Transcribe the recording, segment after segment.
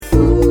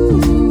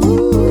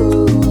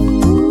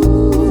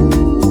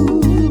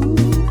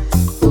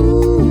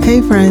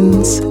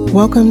friends.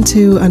 Welcome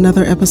to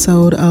another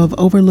episode of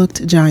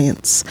Overlooked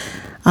Giants.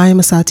 I am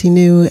Asati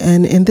Nu,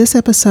 and in this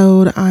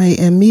episode, I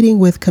am meeting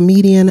with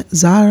comedian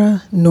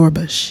Zara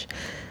Norbush.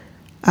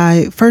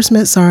 I first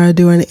met Zara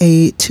during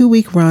a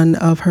 2-week run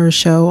of her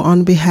show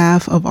On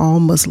Behalf of All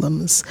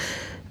Muslims.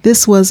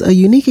 This was a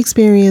unique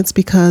experience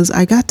because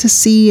I got to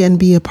see and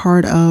be a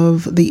part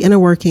of the inner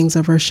workings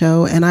of her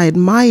show, and I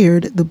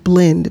admired the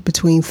blend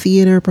between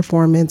theater,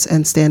 performance,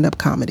 and stand-up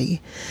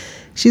comedy.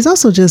 She's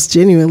also just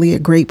genuinely a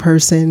great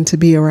person to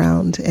be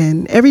around,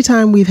 and every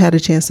time we've had a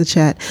chance to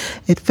chat,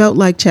 it felt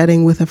like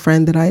chatting with a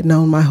friend that I had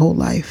known my whole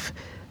life.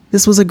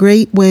 This was a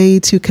great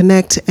way to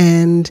connect,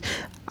 and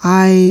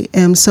I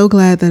am so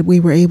glad that we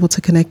were able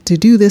to connect to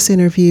do this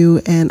interview,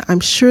 and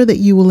I'm sure that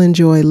you will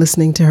enjoy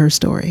listening to her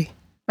story.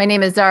 My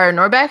name is Zara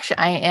Norbush.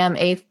 I am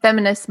a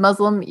feminist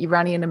Muslim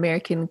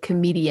Iranian-American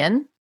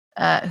comedian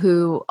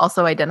who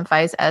also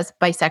identifies as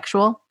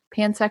bisexual,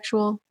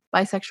 pansexual,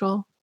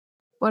 bisexual.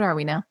 What are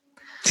we now?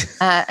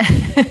 And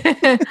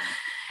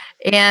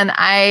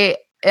I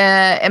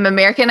am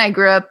American. I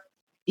grew up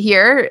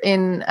here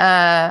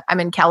I'm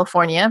in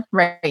California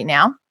right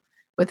now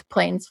with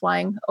planes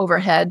flying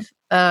overhead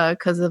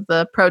because of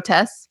the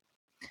protests.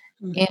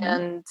 Mm-hmm.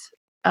 And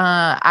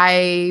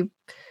I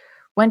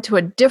went to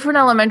a different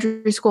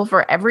elementary school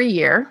for every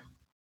year.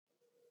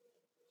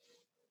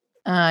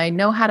 I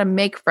know how to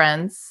make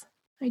friends.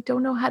 I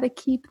don't know how to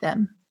keep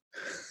them.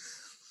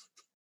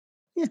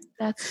 Yeah.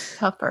 That's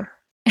tougher.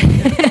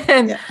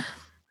 And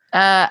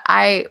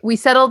we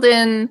settled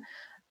in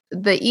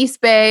the East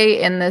Bay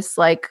in this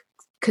like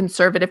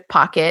conservative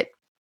pocket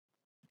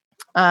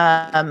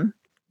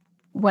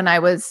when I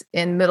was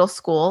in middle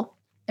school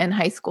and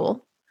high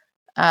school.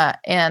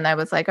 And I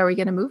was like, are we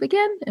going to move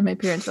again? And my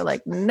parents were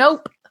like,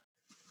 nope,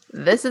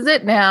 this is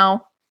it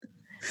now.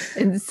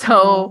 And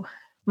so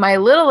my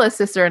littlest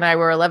sister and I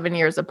were 11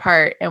 years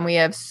apart, and we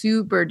have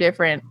super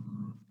different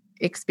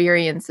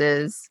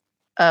experiences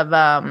of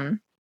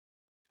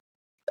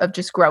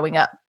just growing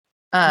up.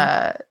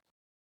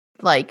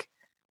 Like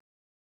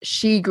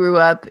she grew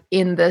up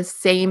in the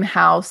same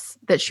house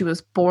that she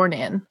was born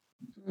in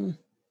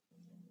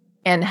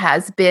and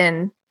has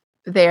been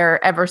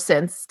there ever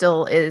since,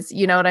 still is,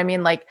 you know what I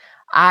mean? Like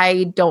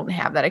I don't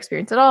have that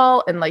experience at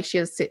all. And like she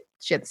had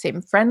the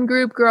same friend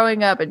group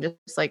growing up, and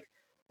just like,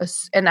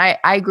 and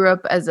I grew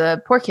up as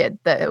a poor kid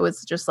that it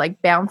was just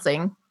like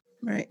bouncing,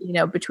 right, you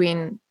know,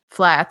 between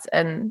flats,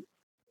 and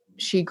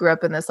she grew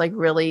up in this like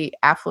really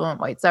affluent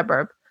white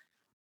suburb.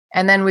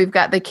 And then we've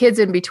got the kids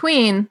in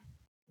between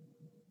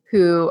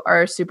who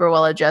are super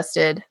well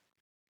adjusted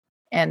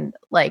and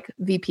like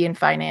VP in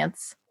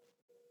finance,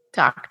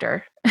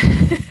 doctor.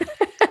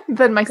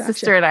 Then my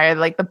sister and I are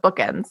like the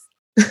bookends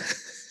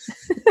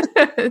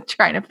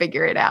trying to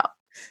figure it out.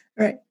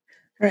 Right.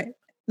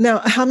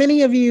 Now, how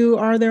many of you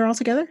are there all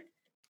together?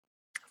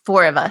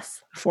 4 of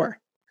us. 4.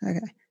 Okay.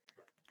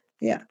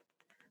 Yeah.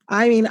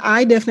 I mean,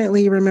 I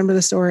definitely remember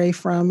the story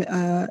from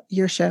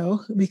your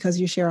show because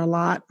you share a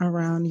lot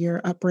around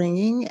your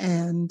upbringing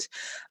and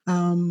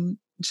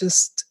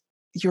just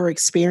your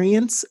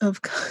experience of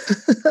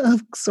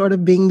sort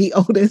of being the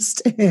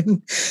oldest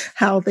and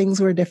how things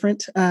were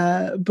different.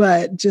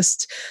 But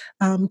just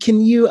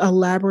can you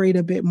elaborate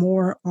a bit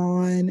more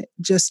on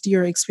just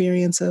your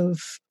experience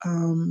of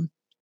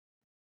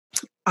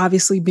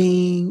obviously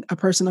being a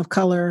person of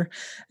color,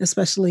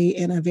 especially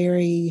in a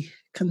very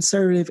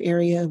conservative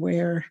area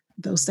where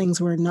those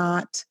things were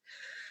not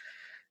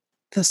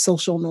the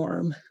social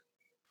norm?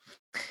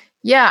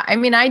 Yeah, I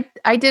mean, I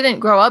didn't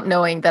grow up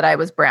knowing that I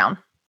was brown.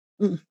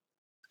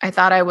 I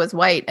thought I was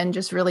white and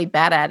just really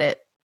bad at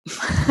it.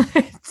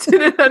 I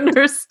didn't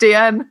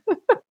understand.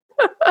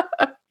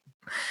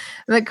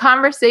 The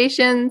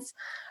conversations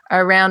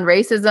around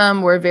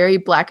racism were very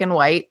black and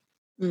white.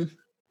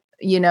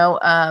 You know,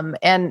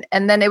 and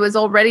then it was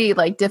already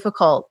like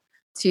difficult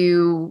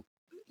to,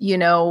 you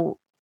know,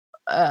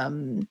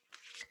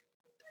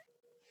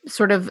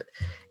 sort of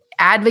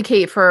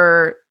advocate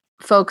for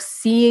folks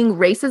seeing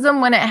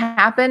racism when it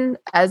happened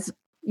as,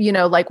 you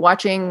know, like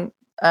watching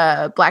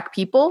Black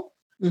people,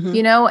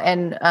 you know,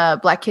 and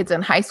Black kids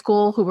in high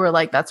school who were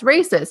like, that's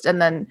racist. And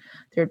then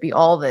there'd be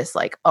all this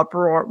like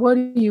uproar. What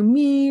do you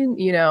mean?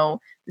 You know,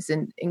 this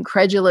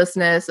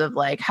incredulousness of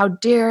like, how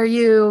dare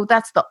you?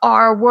 That's the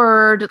R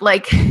word.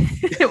 Like,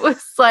 it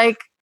was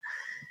like,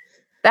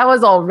 that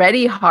was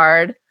already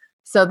hard.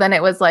 So then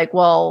it was like,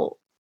 well,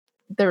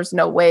 there's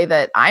no way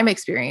that I'm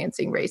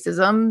experiencing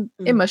racism.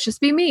 It must just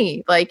be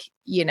me. Like,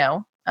 you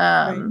know,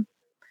 right.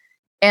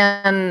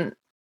 And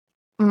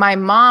my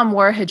mom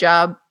wore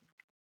hijab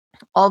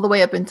all the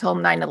way up until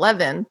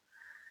 9/11,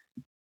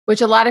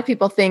 which a lot of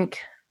people think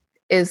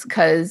is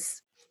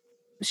because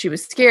she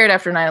was scared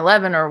after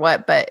 9/11 or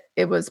what, but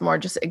it was more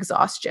just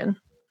exhaustion.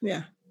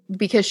 Yeah.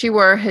 Because she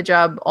wore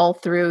hijab all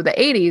through the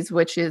 80s,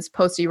 which is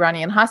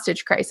post-Iranian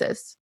hostage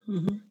crisis.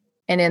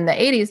 And in the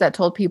 80s, that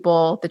told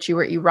people that you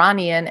were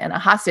Iranian and a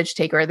hostage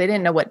taker. They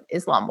didn't know what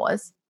Islam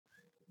was.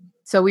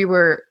 So we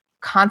were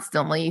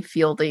constantly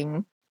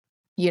fielding,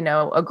 you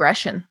know,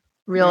 aggression,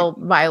 real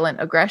violent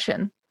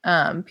aggression.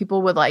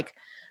 People would like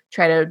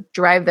try to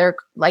drive their,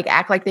 like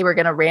act like they were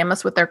going to ram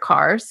us with their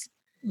cars.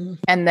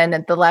 And then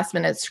at the last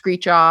minute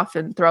screech off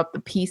and throw up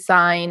the peace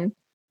sign.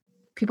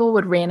 People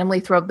would randomly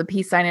throw up the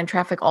peace sign in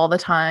traffic all the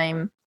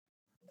time.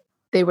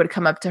 They would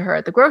come up to her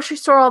at the grocery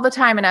store all the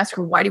time and ask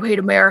her, why do you hate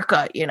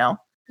America? You know?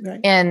 Right.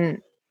 And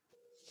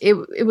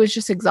it was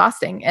just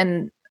exhausting.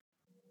 And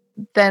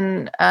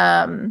then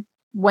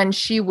when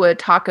she would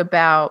talk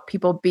about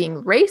people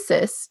being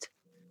racist,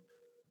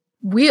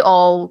 we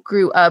all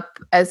grew up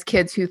as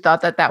kids who thought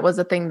that that was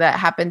a thing that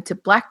happened to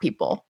Black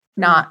people,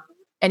 not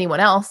anyone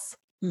else.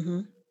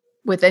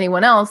 With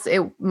anyone else,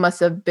 it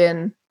must have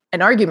been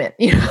an argument,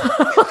 you know?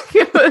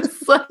 It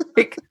was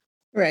like,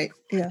 right.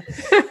 Yeah.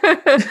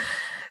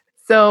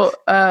 So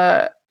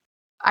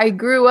I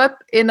grew up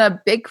in a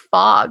big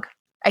fog,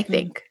 I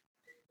think,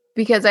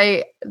 because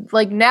I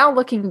like now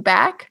looking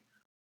back,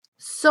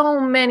 so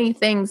many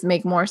things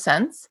make more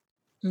sense.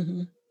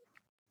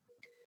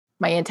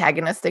 My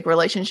antagonistic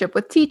relationship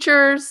with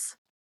teachers,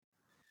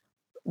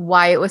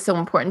 why it was so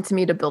important to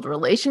me to build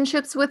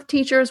relationships with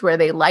teachers where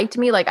they liked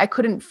me. Like I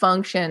couldn't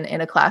function in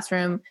a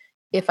classroom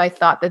if I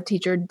thought the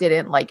teacher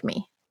didn't like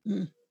me.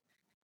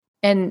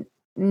 And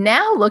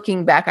now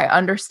looking back, I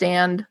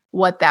understand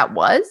what that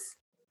was.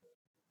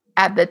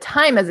 At the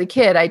time as a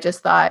kid, I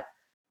just thought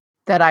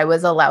that I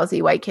was a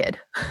lousy white kid.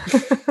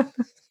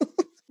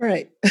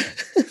 Right.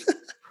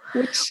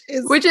 Which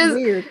is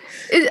weird.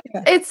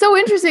 It's so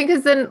interesting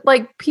because then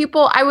like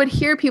I would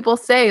hear people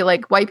say,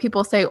 like white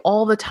people say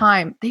all the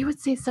time, they would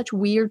say such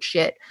weird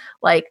shit.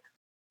 Like,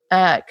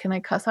 can I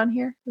cuss on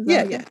here?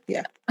 Yeah.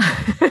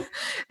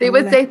 They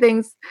would say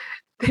things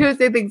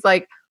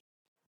like,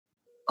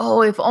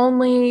 oh, if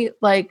only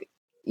like,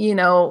 you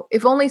know,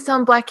 if only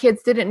some Black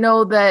kids didn't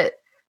know that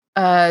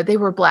they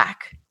were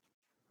Black,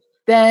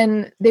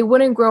 then they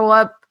wouldn't grow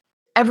up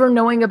ever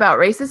knowing about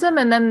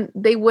racism. And then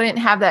they wouldn't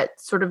have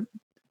that sort of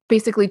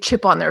basically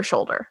chip on their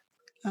shoulder.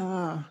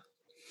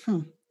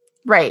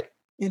 Right.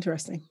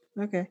 Interesting.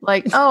 Okay.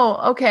 Like,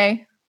 oh,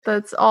 okay.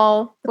 That's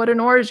all. What an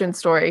origin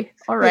story.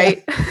 All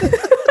right.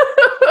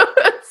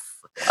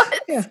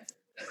 Yeah.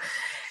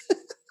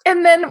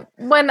 And then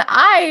when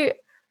I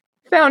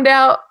found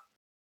out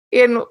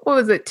in, what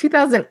was it,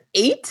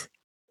 2008?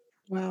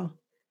 Wow.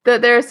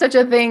 That there is such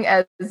a thing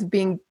as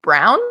being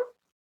brown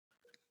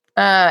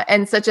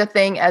and such a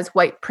thing as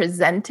white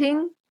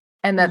presenting,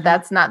 and that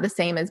that's not the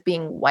same as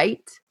being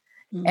white.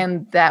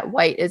 And that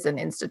white is an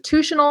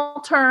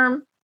institutional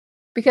term,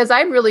 because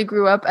I really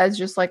grew up as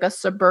just like a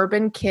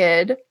suburban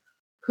kid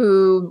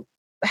who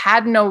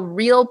had no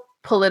real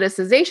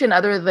politicization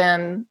other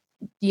than,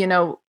 you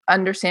know,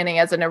 understanding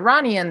as an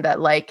Iranian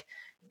that like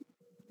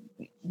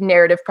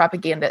narrative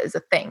propaganda is a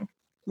thing.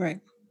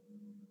 Right.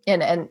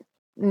 And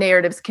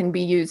narratives can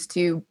be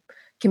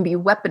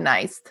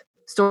weaponized.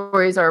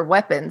 Stories are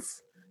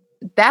weapons.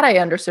 That I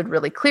understood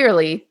really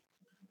clearly.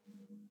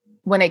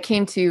 When it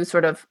came to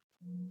sort of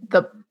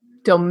the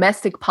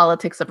domestic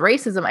politics of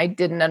racism, I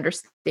didn't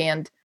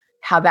understand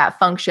how that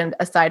functioned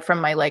aside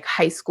from my like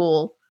high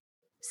school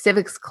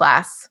civics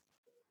class,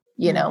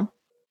 you know,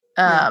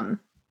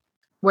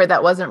 where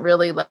that wasn't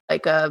really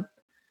like a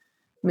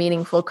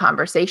meaningful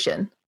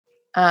conversation.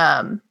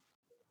 And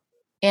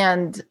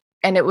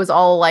it was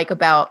all like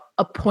about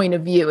a point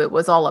of view. It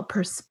was all a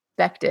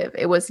perspective.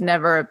 It was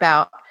never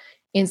about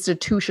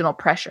institutional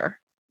pressure.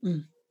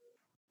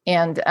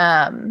 And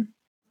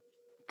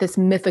this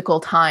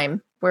mythical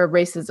time where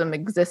racism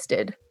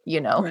existed, you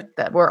know,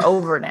 that we're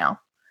over now.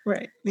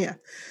 Right. Yeah.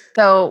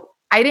 So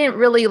I didn't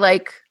really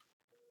like,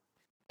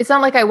 it's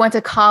not like I went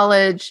to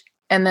college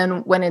and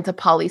then went into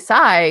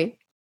poli-sci,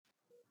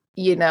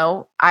 you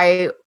know,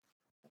 I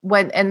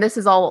went, and this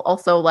is all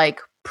also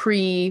like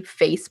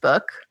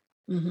pre-Facebook,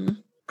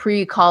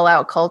 pre-call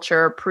out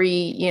culture,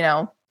 you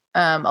know,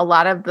 a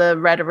lot of the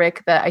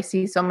rhetoric that I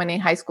see so many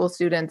high school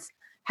students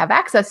have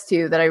access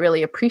to that I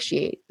really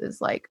appreciate is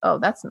like, oh,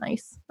 that's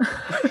nice.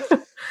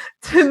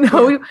 To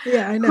know,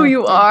 I know who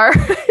you are.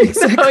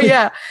 Exactly.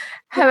 So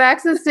have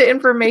access to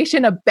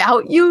information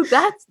about you.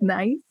 That's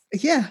nice.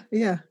 Yeah.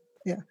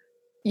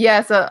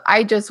 So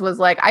I just was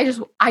like, I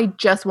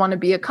just want to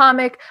be a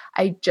comic.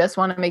 I just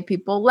want to make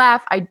people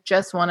laugh. I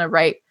just want to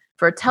write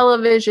for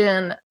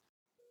television.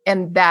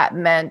 And that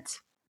meant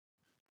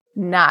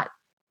not,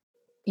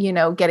 you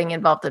know, getting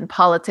involved in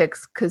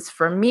politics. Because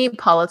for me,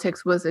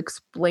 politics was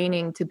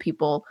explaining to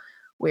people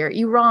where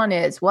Iran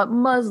is, what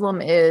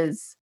Muslim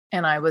is.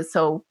 And I was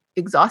so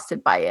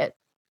exhausted by it.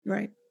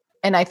 Right.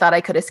 And I thought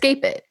I could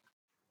escape it.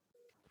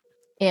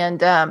 And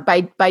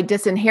by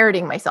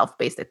disinheriting myself,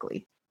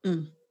 basically.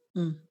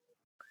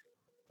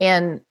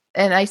 And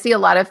I see a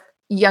lot of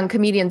young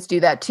comedians do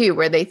that too,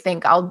 where they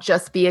think I'll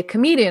just be a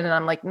comedian. And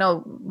I'm like,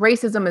 no,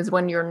 racism is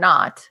when you're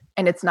not,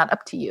 and it's not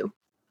up to you.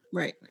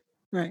 Right.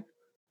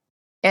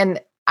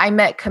 And I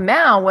met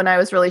Kamau when I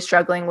was really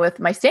struggling with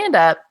my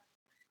stand-up.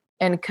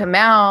 And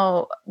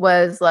Kamau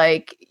was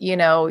like, you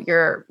know,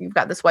 you've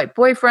got this white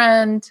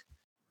boyfriend,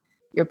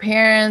 your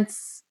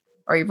parents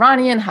are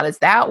Iranian. How does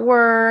that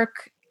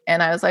work?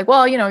 And I was like,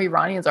 well, you know,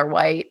 Iranians are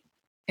white.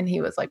 And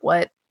he was like,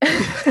 what?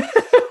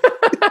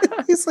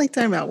 He's like,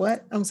 time out.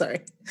 What? I'm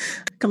sorry.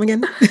 Come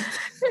again?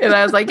 And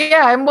I was like,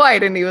 yeah, I'm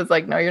white. And he was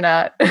like, no, you're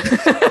not.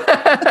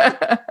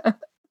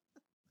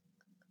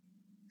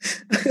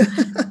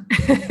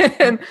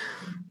 And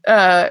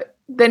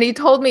then he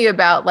told me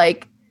about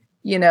like,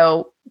 you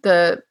know,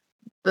 the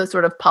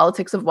sort of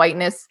politics of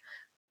whiteness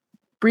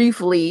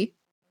briefly,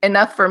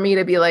 enough for me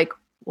to be like,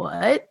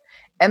 what?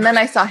 And then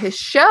I saw his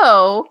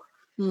show,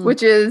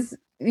 which is,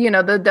 you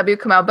know, the W.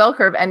 Kamau Bell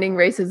Curve, Ending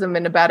Racism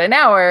in About an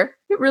Hour.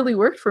 It really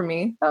worked for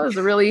me. That was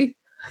a really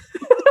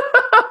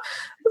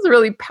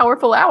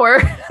powerful hour.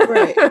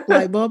 Right.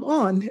 Light bulb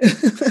on.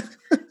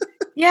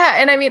 Yeah.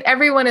 And I mean,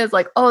 everyone is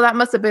like, oh, that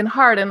must have been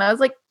hard. And I was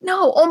like,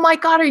 no, oh my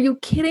God, are you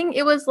kidding?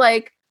 It was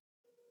like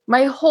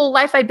my whole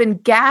life I'd been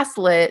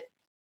gaslit.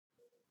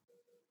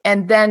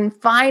 And then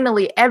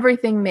finally,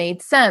 everything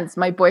made sense.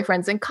 My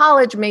boyfriends in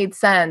college made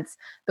sense.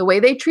 The way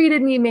they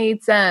treated me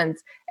made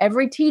sense.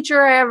 Every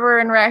teacher I ever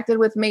interacted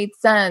with made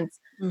sense.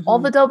 All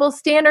the double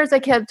standards I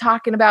kept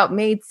talking about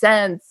made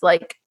sense.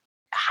 Like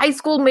high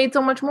school made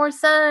so much more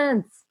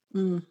sense.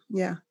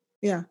 Yeah.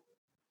 Yeah.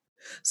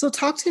 So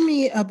talk to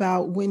me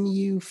about when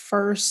you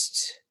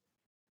first,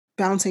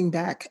 bouncing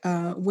back,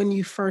 when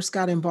you first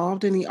got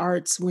involved in the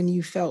arts, when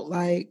you felt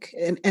like,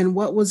 and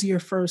what was your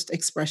first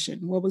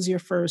expression? What was your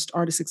first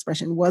artist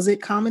expression? Was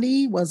it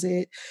comedy? Was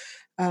it,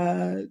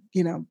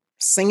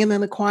 singing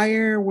in the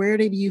choir? Where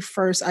did you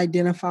first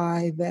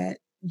identify that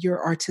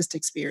your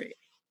artistic spirit?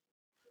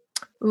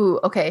 Ooh,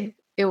 okay.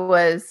 It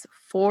was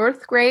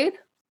 4th grade.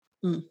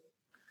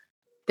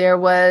 There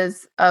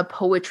was a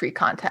poetry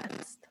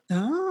contest.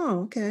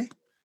 Oh, okay.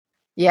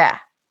 Yeah.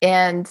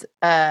 And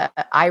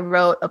I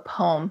wrote a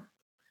poem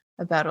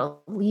about a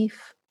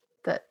leaf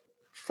that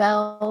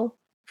fell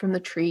from the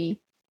tree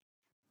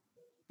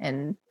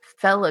and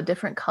fell a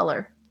different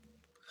color.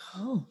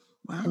 Oh,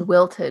 wow. And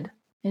wilted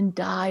and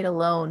died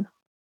alone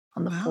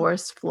on the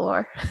forest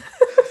floor.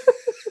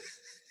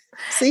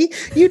 See,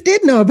 you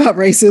did know about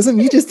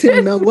racism. You just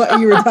didn't know what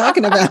you were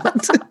talking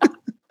about.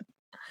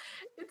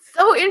 It's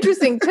so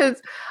interesting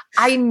because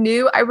I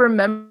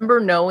remember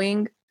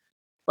knowing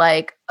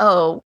like,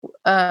 oh,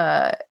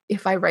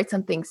 if I write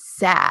something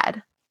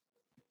sad,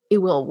 it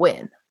will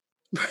win.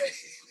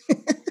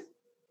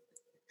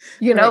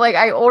 You know, like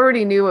I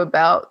already knew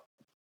about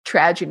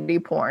tragedy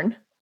porn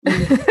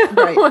when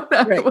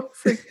I was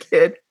a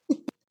kid.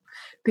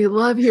 They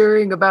love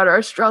hearing about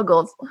our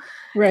struggles.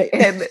 Right.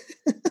 And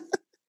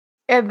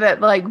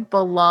that like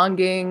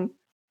belonging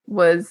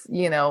was,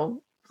 you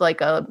know,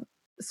 like a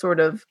sort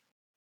of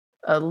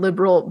a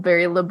liberal,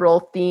 very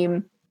liberal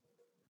theme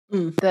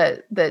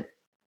that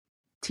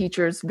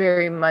teachers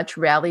very much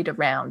rallied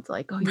around.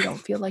 Like, oh, you don't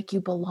feel like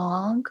you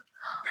belong?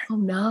 Oh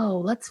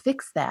no, let's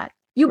fix that.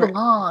 You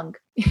belong.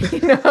 You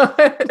know?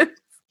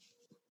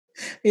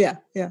 Yeah,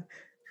 yeah.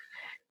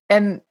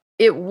 And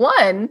it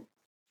won.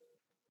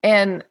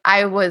 And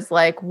I was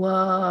like,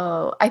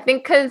 whoa. I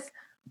think because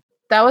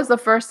that was the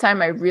first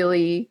time I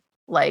really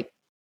like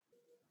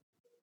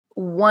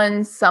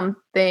won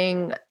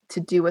something to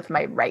do with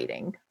my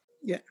writing.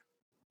 Yeah.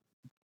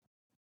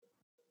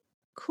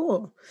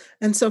 Cool.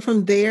 And so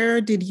from there,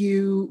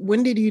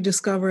 when did you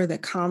discover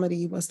that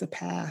comedy was the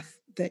path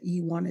that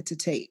you wanted to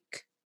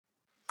take?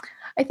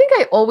 I think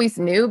I always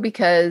knew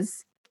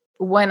because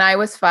when I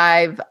was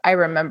 5, I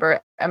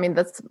remember, I mean,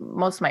 that's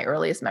most of my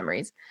earliest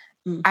memories.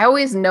 I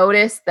always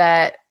noticed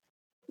that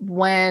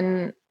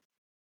when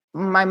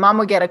my mom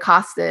would get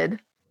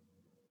accosted,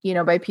 you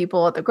know, by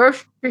people at the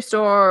grocery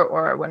store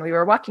or when we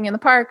were walking in the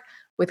park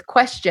with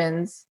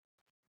questions,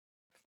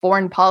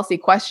 foreign policy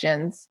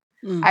questions,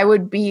 I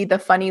would be the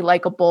funny,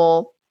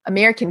 likable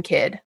American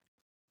kid.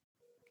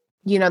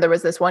 You know, there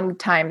was this one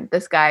time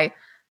this guy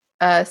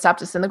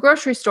stopped us in the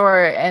grocery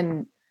store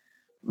and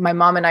my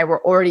mom and I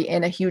were already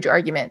in a huge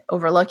argument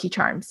over Lucky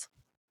Charms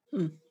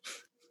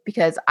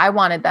because I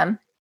wanted them.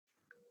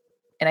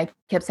 And I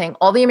kept saying,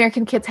 all the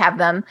American kids have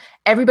them.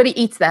 Everybody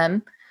eats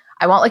them.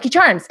 I want Lucky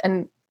Charms.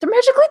 And they're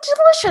magically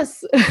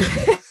delicious.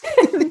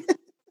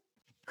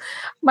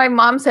 My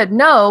mom said,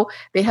 no,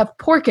 they have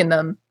pork in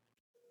them.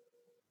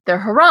 They're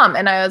haram.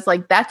 And I was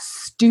like, that's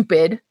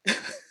stupid.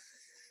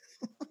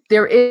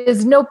 There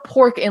is no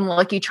pork in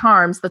Lucky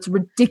Charms. That's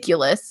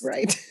ridiculous.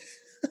 Right.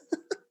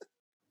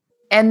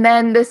 And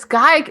then this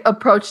guy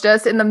approached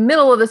us in the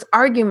middle of this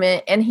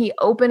argument and he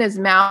opened his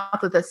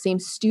mouth with the same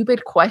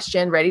stupid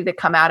question ready to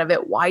come out of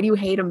it. Why do you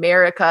hate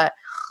America?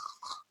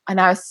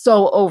 And I was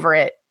so over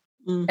it.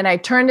 And I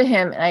turned to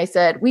him and I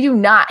said, we do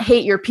not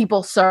hate your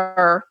people,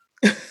 sir.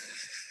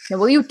 Now,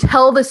 will you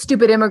tell this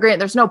stupid immigrant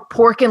there's no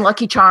pork in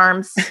Lucky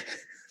Charms?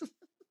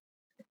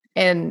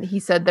 And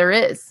he said, there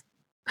is.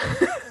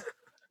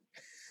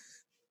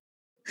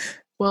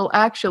 Well,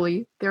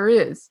 actually, there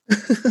is.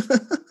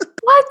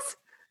 What?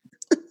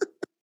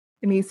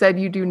 And he said,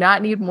 you do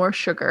not need more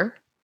sugar.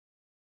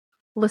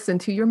 Listen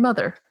to your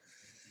mother.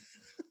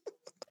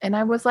 And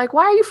I was like,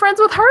 why are you friends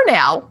with her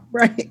now?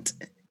 Right.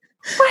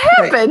 What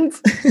happened?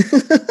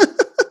 Right.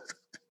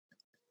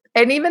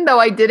 And even though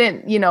I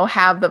didn't, you know,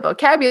 have the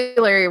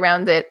vocabulary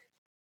around it,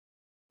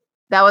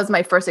 that was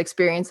my first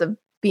experience of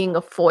being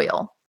a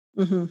foil.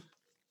 Mm-hmm.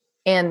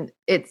 And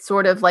it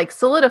sort of like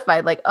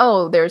solidified, like,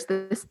 oh, there's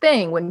this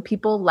thing when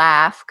people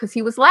laugh, because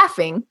he was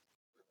laughing.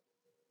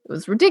 It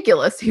was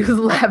ridiculous. He was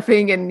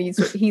laughing, and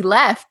he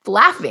left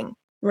laughing.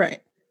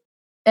 Right.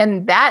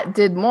 And that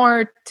did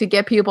more to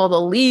get people to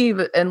leave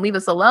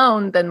us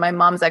alone than my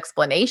mom's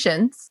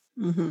explanations,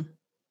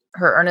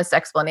 her earnest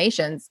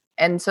explanations.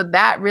 And so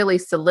that really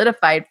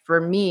solidified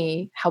for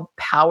me how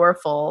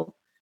powerful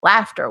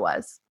laughter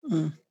was.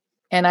 Mm.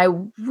 And I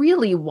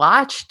really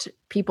watched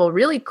people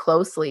really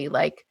closely,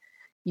 like,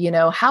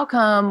 how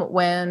come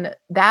when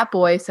that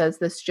boy says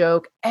this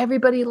joke,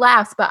 everybody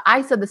laughs, but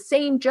I said the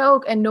same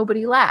joke and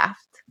nobody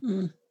laughed?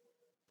 Mm.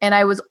 And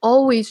I was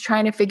always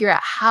trying to figure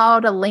out how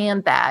to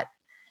land that.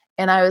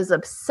 And I was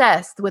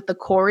obsessed with the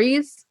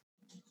Coreys,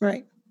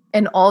 right,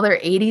 and all their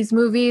 80s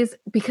movies,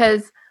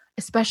 because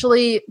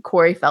especially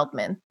Corey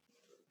Feldman,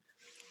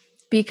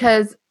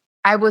 because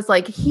I was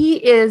like, he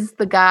is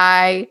the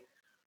guy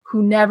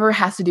who never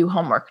has to do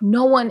homework.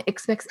 No one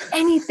expects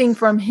anything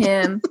from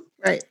him.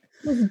 Right.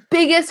 His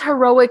biggest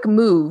heroic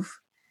move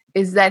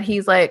is that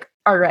he's like,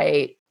 all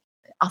right,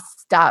 I'll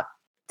stop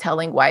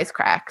telling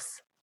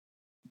wisecracks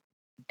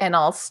and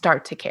I'll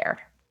start to care.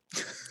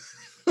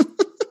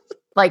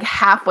 Like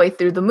halfway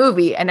through the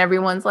movie, and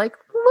everyone's like,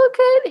 look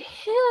at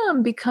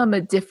him become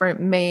a different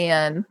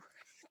man.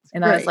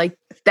 And I was like,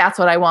 that's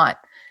what I want.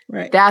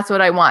 Right. That's what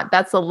I want.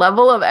 That's the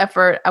level of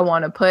effort I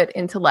want to put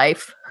into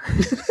life.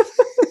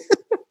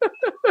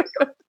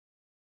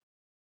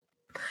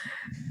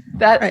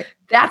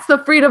 That's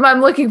the freedom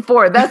I'm looking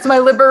for. That's my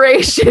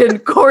liberation.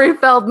 Corey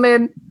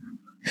Feldman.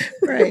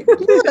 Right.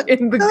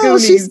 In the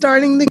Goonies. She's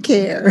starting to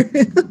care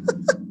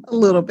a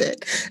little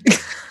bit.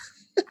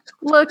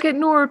 Look at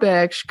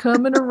Norbeck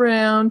coming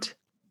around.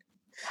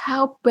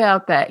 How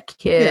about that,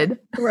 kid?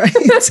 Yeah, right.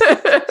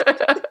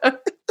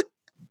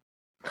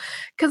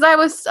 Because I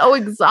was so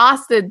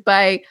exhausted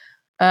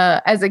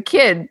as a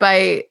kid,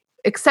 by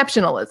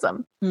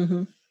exceptionalism.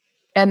 Mm-hmm.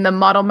 And the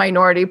model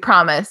minority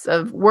promise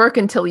of work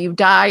until you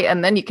die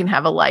and then you can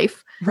have a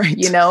life. Right.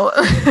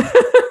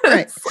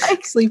 Right.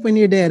 Like, sleep when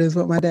you're dead is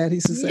what my dad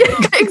used to say.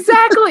 Yeah,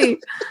 exactly.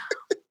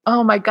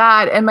 Oh my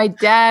God. And my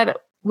dad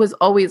was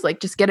always like,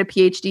 just get a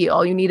PhD.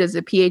 All you need is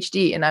a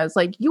PhD. And I was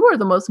like, you are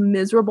the most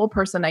miserable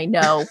person I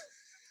know.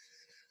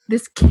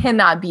 This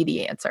cannot be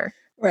the answer.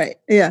 Right.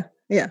 Yeah.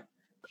 Yeah.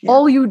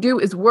 All you do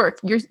is work.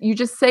 You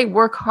just say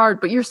work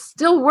hard, but you're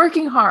still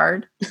working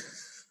hard.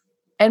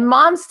 And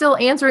mom's still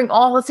answering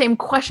all the same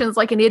questions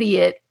like an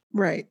idiot.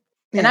 Right.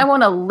 Yeah. And I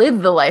want to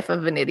live the life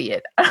of an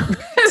idiot.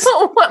 I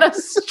don't want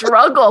to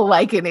struggle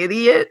like an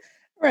idiot.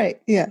 Right.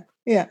 Yeah.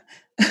 Yeah.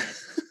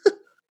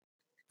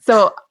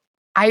 So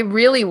I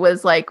really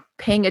was like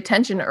paying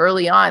attention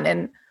early on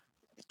and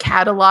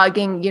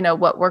cataloging,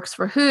 what works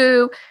for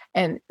who.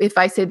 And if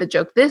I say the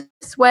joke this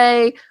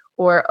way,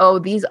 or, oh,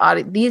 these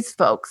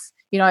folks,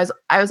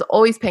 I was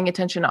always paying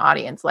attention to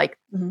audience. Like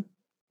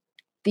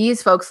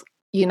these folks,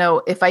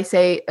 if I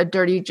say a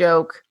dirty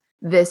joke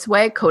this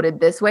way, coded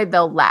this way,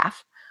 they'll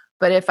laugh.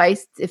 But if I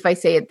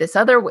say it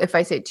if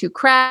I say it too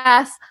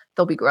crass,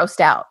 they'll be grossed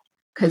out.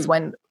 Because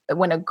when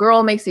a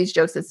girl makes these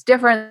jokes, it's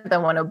different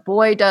than when a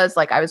boy does.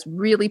 Like, I was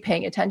really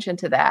paying attention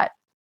to that.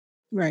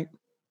 Right.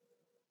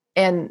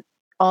 And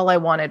all I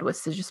wanted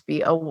was to just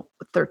be a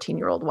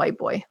 13-year-old white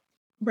boy.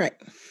 Right.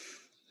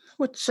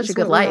 Which such is a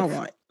good what life. We all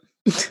want.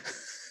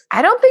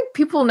 I don't think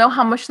people know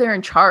how much they're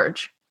in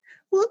charge.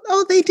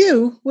 Well, they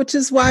do, which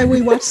is why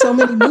we watch so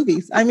many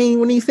movies. I mean,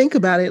 when you think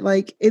about it,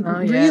 like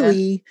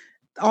really,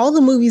 all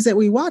the movies that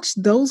we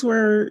watched,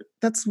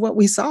 that's what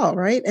we saw,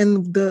 right?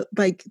 And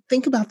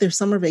think about their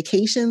summer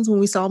vacations, when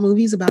we saw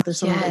movies about their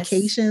summer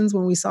vacations,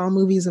 when we saw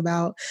movies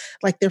about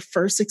like their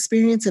first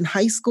experience in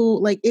high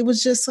school, like it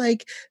was just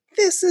like,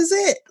 this is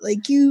it.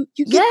 Like you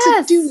get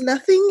to do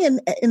nothing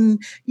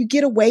and you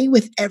get away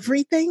with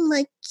everything.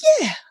 Like,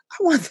 yeah, I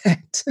want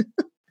that.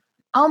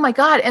 Oh my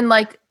God. And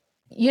like,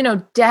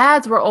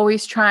 dads were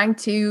always trying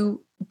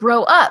to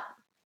grow up,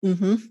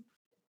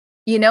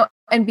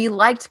 and be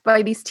liked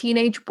by these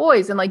teenage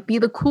boys and like be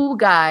the cool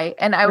guy.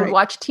 And I would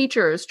watch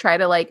teachers try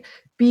to like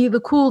be the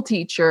cool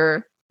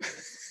teacher,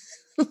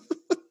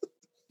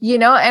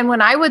 and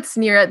when I would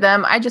sneer at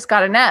them, I just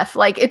got an F.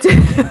 Like it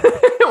didn't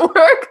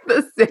work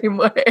the same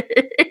way.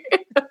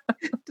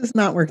 It does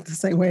not work the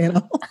same way at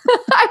all.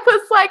 I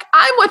was like,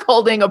 I'm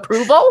withholding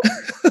approval.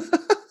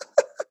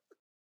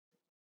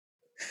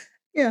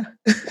 Yeah.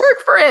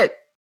 Work for it.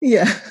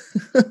 Yeah.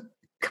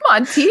 Come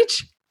on,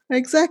 teach.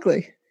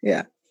 Exactly.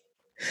 Yeah.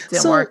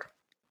 Didn't work.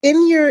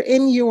 In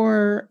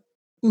your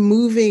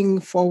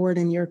moving forward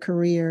in your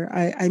career,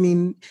 I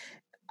mean,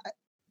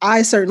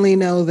 I certainly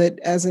know that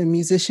as a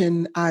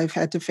musician, I've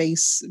had to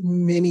face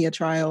many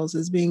trials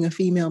as being a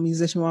female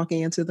musician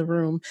walking into the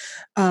room.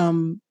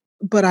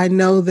 But I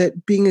know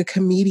that being a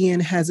comedian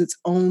has its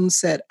own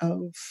set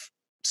of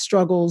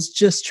struggles,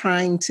 just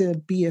trying to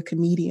be a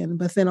comedian.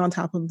 But then on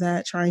top of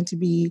that, trying to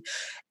be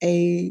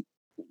a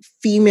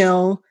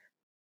female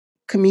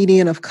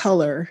comedian of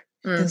color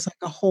is like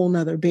a whole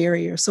nother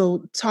barrier.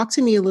 So talk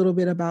to me a little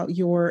bit about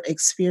your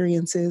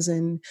experiences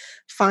and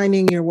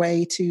finding your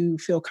way to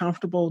feel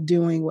comfortable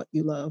doing what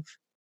you love.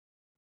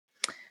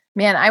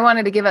 Man, I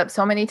wanted to give up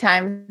so many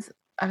times.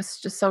 I was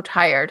just so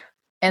tired.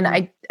 And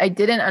I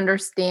didn't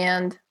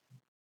understand,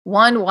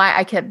 one, why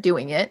I kept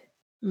doing it.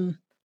 And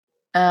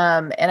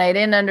I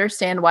didn't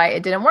understand why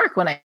it didn't work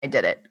when I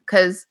did it.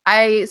 Because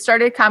I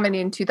started comedy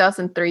in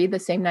 2003, the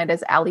same night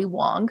as Ali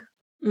Wong.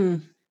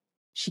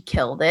 She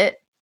killed it.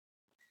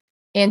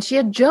 And she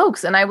had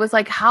jokes. And I was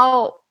like,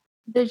 how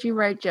did you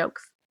write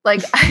jokes?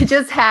 Like, I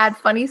just had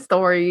funny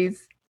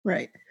stories.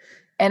 Right.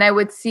 And I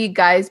would see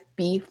guys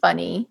be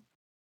funny,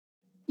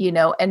 you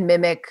know, and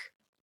mimic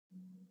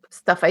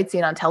stuff I'd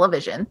seen on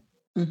television.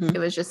 It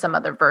was just some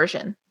other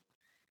version.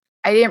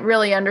 I didn't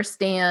really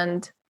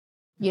understand,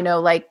 you know,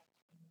 like,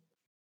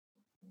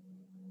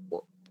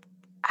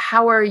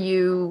 how are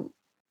you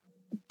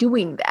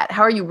doing that?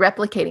 How are you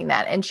replicating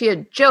that? And she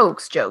had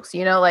jokes,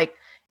 you know, like,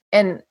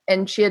 and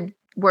she had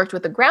worked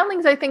with the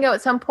Groundlings, I think,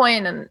 at some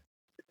point, and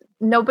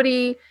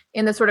nobody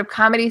in the sort of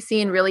comedy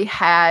scene really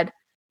had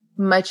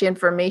much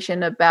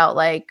information about,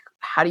 like,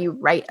 how do you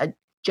write a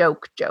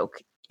joke?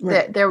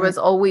 Right. There was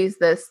always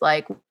this,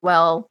 like,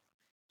 well,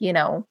 you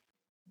know,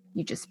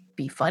 you just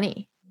be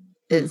funny.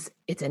 It's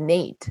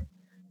innate.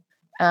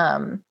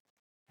 And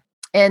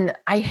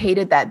I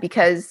hated that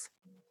because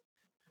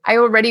I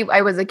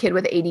was a kid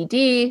with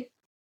ADD,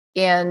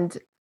 and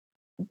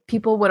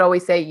people would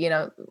always say, you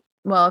know,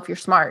 well, if you're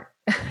smart,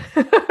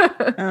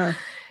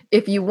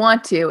 if you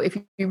want to, if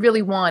you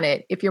really want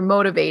it, if you're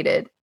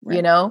motivated, right.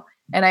 You know,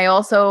 and I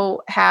also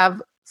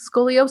have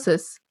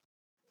scoliosis,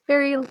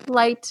 very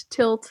light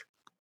tilt,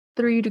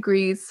 3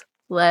 degrees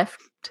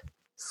left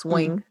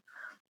swing.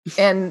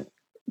 And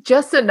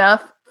just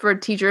enough for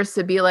teachers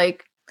to be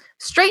like,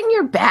 straighten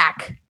your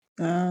back,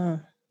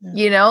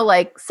 you know,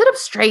 like, sit up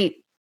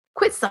straight,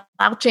 quit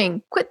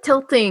slouching, quit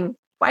tilting.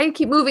 Why do you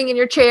keep moving in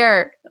your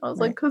chair? I was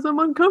like, because I'm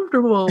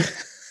uncomfortable.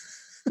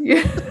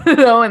 You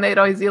know, and they'd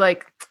always be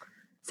like,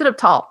 sit up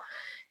tall.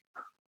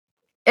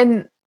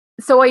 And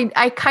so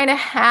I kind of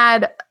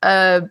had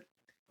a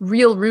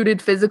real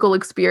rooted physical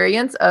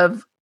experience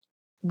of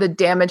the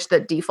damage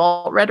that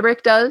default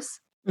rhetoric does,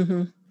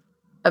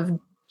 of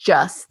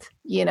just,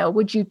 you know,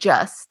 would you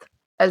just,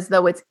 as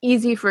though it's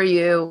easy for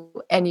you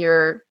and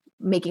you're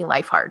making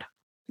life hard.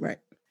 Right.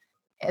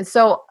 And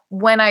so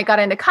when I got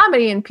into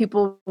comedy and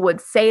people would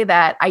say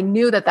that, I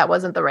knew that that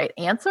wasn't the right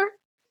answer,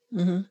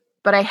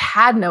 but I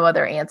had no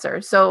other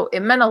answer. So it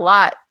meant a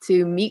lot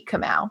to meet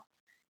Kamau.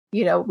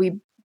 You know,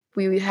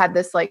 we had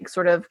this, like,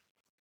 sort of,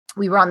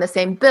 we were on the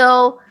same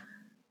bill,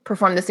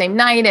 performed the same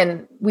night,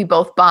 and we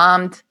both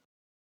bombed.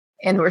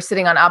 And we're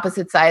sitting on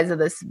opposite sides of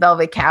this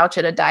velvet couch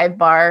at a dive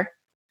bar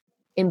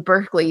in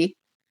Berkeley,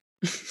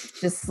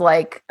 just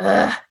like,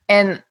 ugh.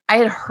 And I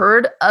had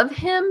heard of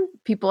him.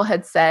 People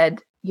had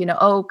said, you know,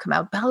 oh,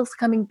 Kamau Bell's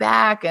coming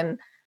back. And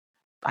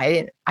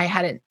I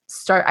hadn't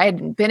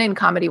been in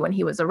comedy when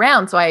he was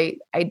around. So I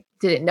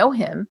didn't know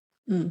him.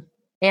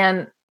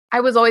 And I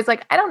was always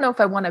like, I don't know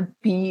if I want to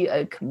be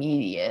a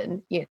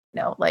comedian, you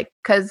know, like,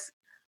 because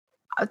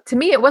to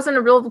me, it wasn't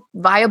a real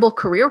viable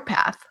career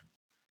path.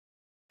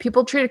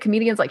 People treated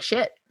comedians like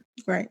shit.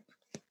 Right.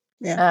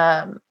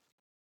 Yeah.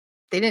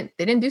 They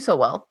didn't do so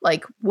well.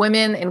 Like,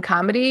 women in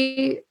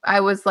comedy, I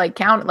was like,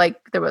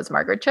 there was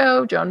Margaret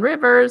Cho, Joan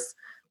Rivers,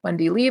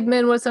 Wendy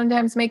Liebman would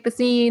sometimes make the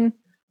scene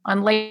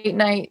on late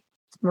night.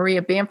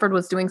 Maria Bamford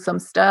was doing some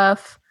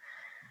stuff.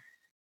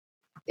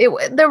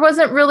 There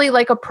wasn't really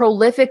like a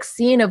prolific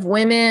scene of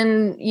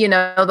women, you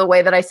know, the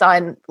way that I saw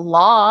in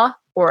law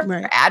or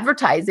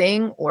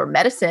advertising or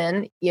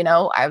medicine. You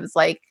know, I was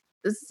like,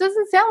 this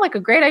doesn't sound like a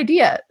great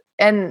idea.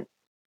 And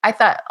I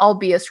thought, I'll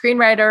be a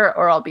screenwriter,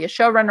 or I'll be a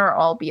showrunner, or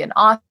I'll be an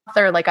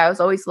author. Like, I was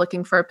always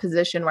looking for a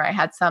position where I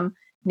had some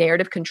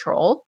narrative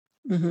control.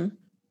 And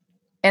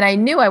I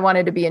knew I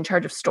wanted to be in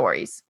charge of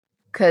stories,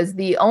 because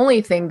the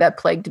only thing that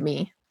plagued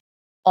me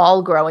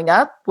all growing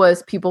up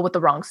was people with the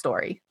wrong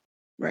story.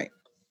 Right.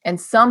 And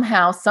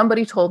somehow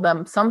somebody told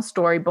them some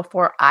story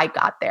before I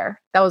got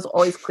there. That was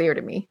always clear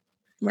to me.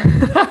 Right.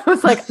 I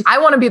was like, I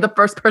want to be the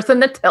first person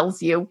that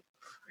tells you.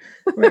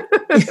 Right.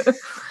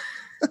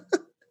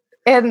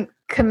 And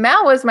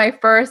Kamau was my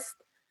first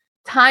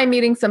time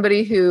meeting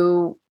somebody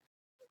who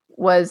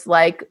was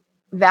like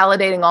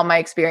validating all my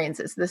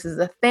experiences. This is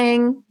a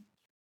thing.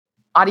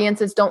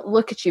 Audiences don't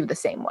look at you the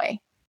same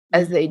way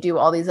as they do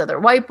all these other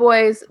white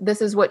boys.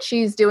 This is what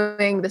she's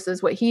doing. This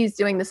is what he's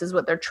doing. This is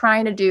what they're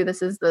trying to do.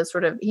 This is the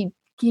sort of, he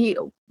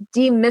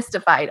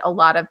demystified a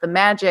lot of the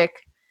magic.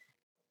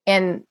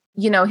 And,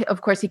 you know,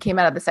 of course, he came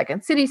out of the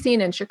Second City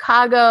scene in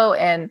Chicago,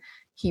 and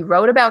he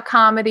wrote about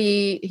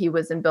comedy. He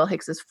was in Bill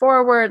Hicks's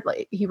foreword.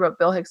 Like, he wrote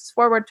Bill Hicks's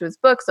foreword to his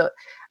book. So,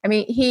 I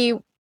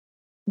mean,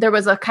 there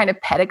was a kind of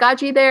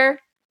pedagogy there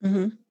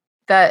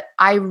that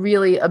I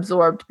really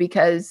absorbed,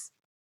 because,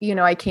 you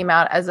know, I came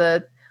out as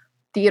a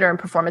theater and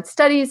performance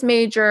studies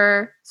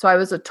major. So I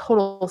was a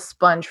total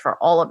sponge for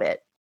all of it.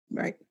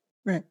 Right.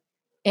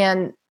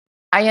 And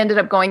I ended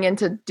up going in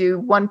to do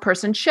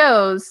one-person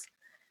shows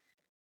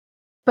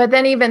But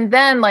then even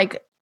then,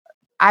 like,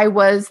 I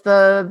was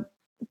the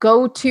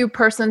go-to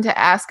person to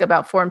ask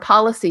about foreign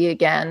policy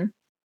again.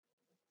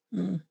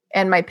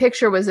 And my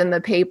picture was in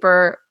the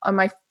paper on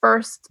my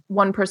first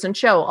one-person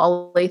show,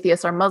 All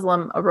Atheists Are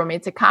Muslim, a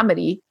romantic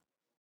comedy,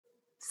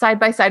 side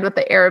by side with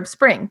the Arab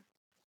Spring.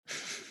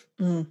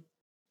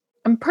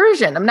 I'm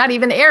Persian. I'm not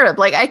even Arab.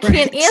 Like, I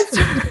can't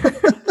answer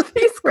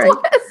these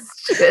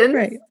questions.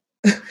 Right.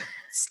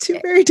 It's two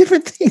very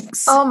different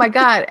things. Oh my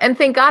God. And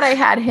thank God I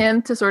had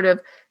him to sort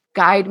of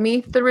guide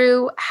me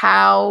through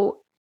how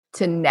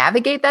to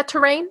navigate that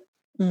terrain.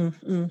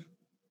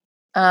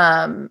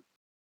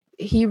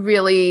 He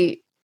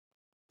really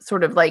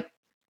sort of like,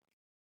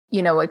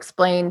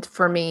 explained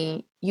for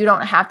me, you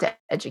don't have to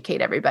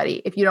educate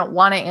everybody. If you don't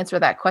want to answer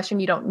that question,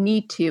 you don't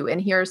need to. And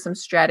here are some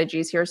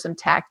strategies. Here are some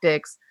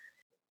tactics.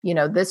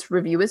 This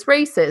review is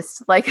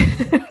racist. Like,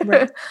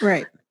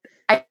 right.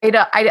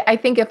 I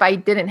think if I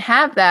didn't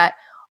have that,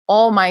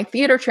 all my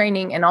theater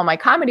training and all my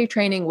comedy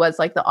training was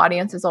like, the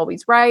audience is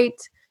always right.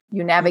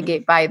 You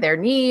navigate by their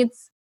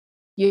needs,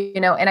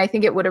 and I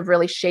think it would have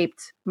really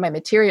shaped my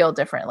material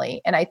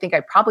differently. And I think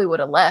I probably would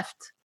have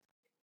left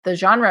the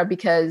genre,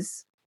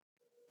 because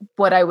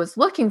what I was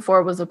looking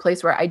for was a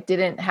place where I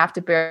didn't have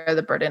to bear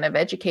the burden of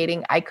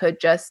educating. I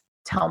could just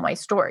tell my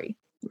story.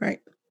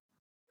 Right.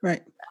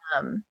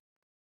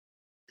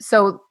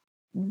 So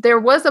there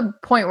was a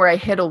point where I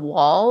hit a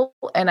wall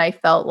and I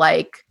felt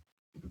like,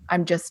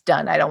 I'm just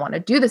done. I don't want to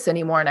do this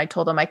anymore. And I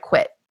told him I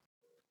quit.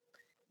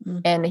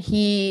 And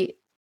he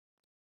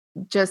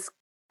just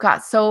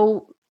got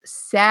so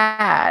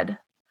sad.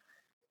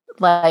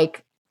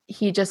 Like,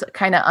 he just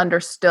kind of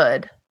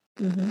understood.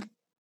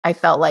 I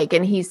felt like,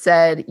 and he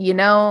said,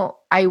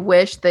 I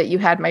wish that you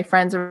had my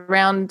friends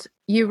around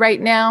you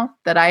right now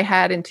that I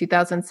had in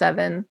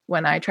 2007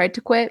 when I tried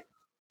to quit.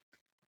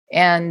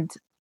 And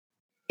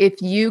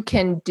if you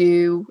can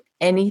do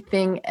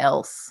anything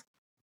else,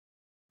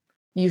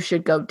 you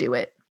should go do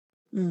it.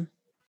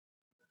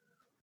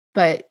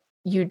 But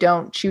you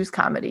don't choose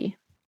comedy.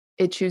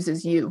 It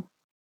chooses you.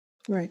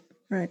 Right.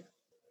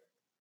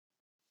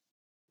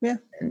 Yeah.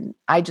 And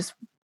I just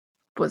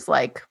was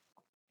like,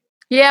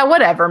 yeah,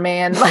 whatever,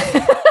 man.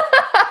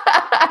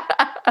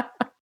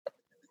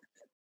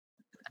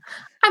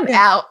 I'm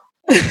out.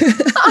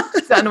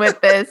 I'm done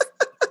with this.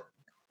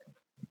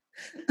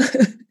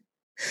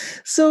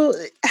 So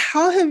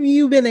how have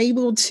you been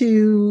able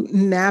to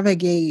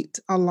navigate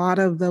a lot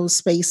of those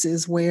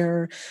spaces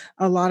where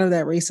a lot of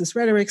that racist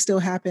rhetoric still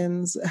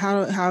happens?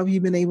 How have you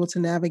been able to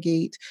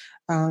navigate,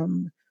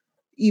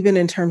 even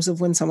in terms of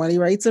when somebody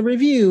writes a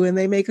review and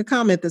they make a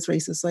comment that's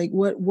racist? Like,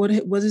 what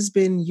has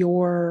been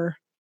your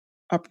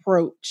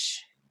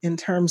approach in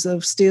terms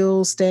of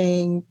still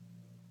staying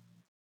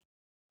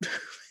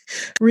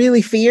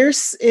really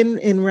fierce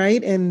in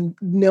right and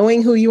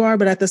knowing who you are,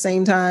 but at the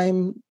same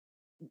time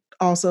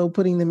also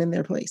putting them in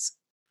their place?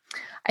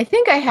 I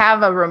think I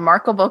have a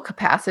remarkable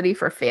capacity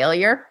for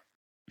failure.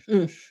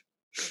 It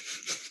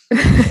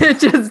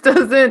just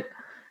doesn't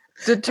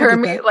deter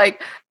me.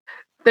 Like,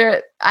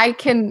 I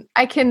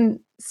can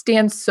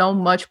stand so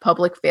much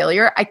public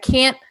failure. I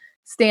can't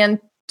stand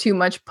too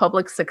much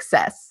public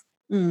success.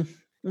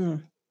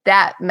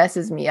 That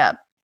messes me up.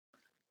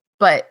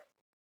 But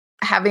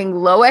having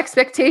low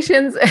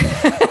expectations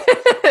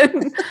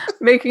and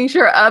making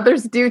sure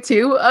others do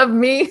too of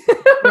me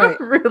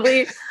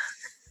really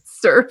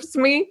serves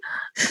me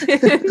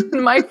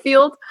in my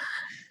field.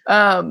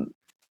 I've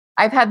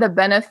had the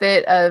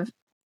benefit of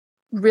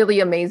really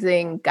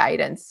amazing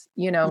guidance.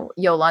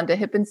 Yolanda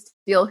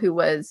Hippensteel, who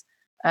was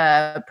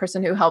a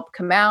person who helped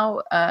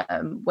Kamau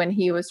when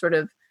he was sort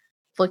of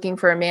looking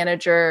for a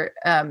manager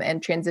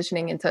and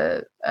transitioning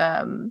into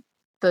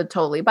the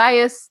Totally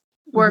Biased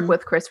work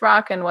with Chris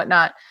Rock and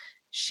whatnot.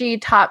 He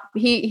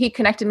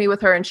connected me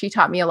with her, and she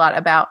taught me a lot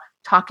about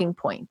talking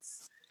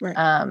points,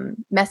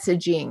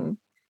 messaging.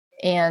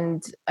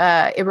 And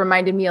it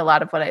reminded me a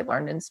lot of what I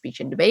learned in speech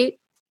and debate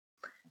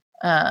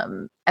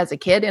as a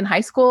kid in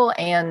high school.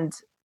 And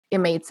it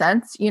made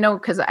sense,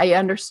 because I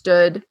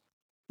understood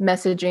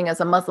messaging as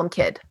a Muslim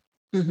kid.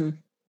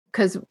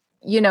 Because,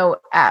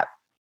 at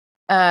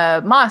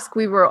mosque,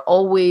 we were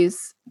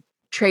always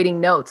trading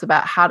notes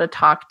about how to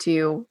talk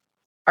to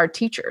our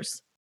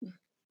teachers.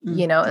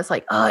 It's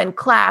like, oh, in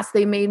class,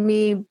 they made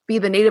me be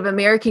the Native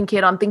American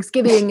kid on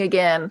Thanksgiving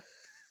again.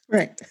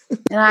 Right.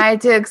 And I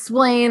had to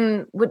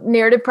explain what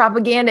narrative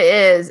propaganda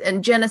is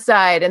and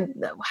genocide.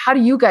 And how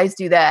do you guys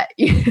do that?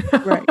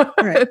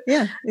 Right.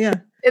 Yeah.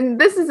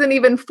 And this isn't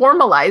even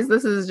formalized.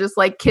 This is just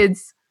like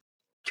kids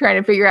trying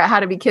to figure out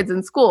how to be kids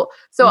in school.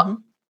 So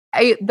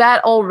I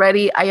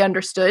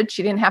understood.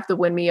 She didn't have to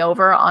win me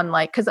over on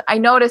because I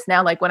notice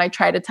now, like when I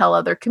try to tell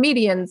other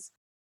comedians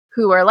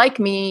who are like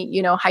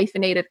me,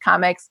 hyphenated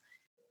comics,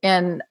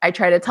 and I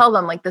try to tell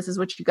them like, this is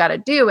what you got to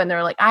do. And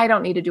they're like, I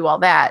don't need to do all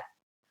that.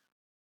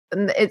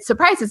 And it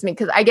surprises me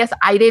because I guess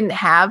I didn't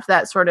have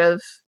that sort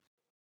of,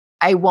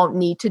 I won't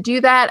need to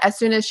do that. As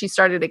soon as she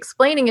started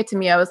explaining it to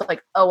me, I was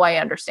like, oh, I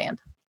understand.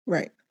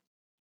 Right.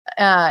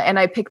 And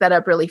I picked that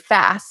up really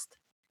fast.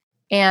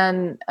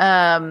 And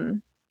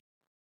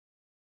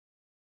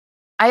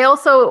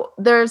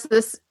there's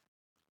this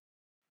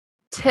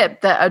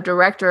tip that a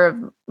director of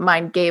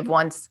mine gave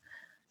once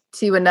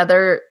to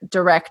another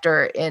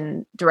director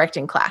in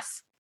directing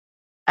class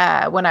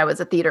when I was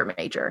a theater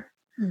major,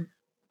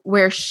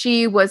 where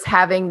she was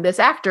having this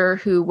actor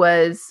who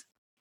was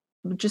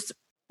just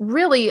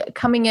really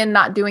coming in,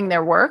 not doing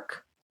their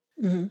work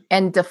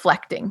and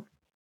deflecting.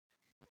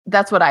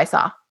 That's what I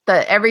saw.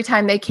 That every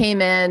time they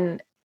came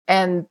in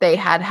and they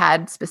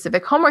had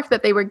specific homework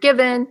that they were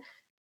given,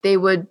 they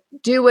would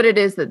do what it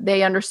is that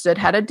they understood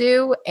how to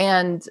do.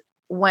 And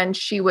when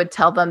she would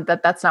tell them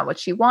that that's not what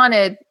she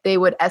wanted, they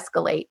would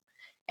escalate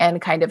and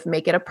kind of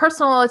make it a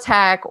personal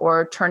attack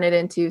or turn it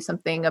into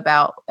something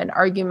about an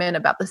argument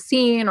about the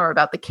scene or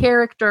about the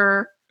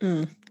character.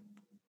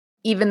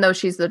 Even though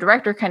she's the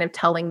director, kind of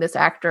telling this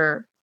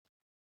actor,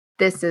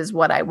 this is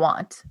what I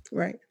want.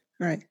 Right.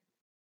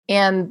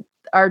 And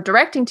our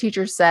directing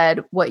teacher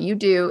said, what you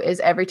do is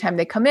every time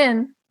they come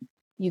in,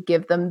 you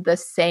give them the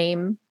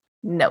same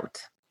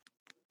note.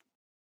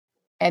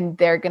 And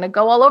they're going to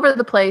go all over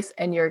the place,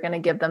 and you're going to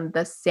give them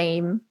the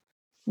same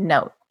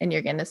note. And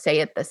you're going to say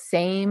it the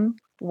same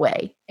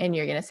way. And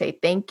you're going to say,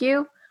 thank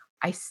you.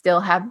 I still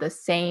have the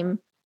same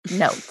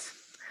note.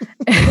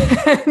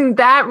 And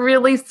that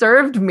really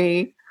served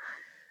me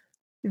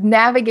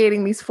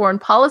navigating these foreign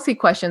policy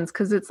questions,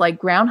 because it's like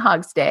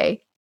Groundhog's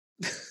Day.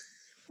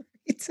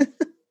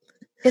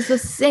 It's the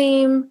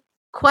same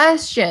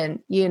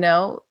question,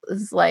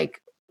 it's like,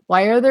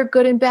 why are there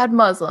good and bad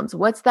Muslims?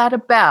 What's that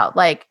about?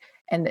 Like,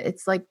 and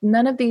it's like,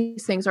 none of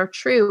these things are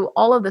true.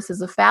 All of this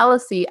is a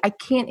fallacy. I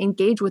can't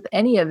engage with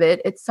any of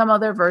it. It's some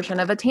other version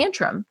of a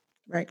tantrum.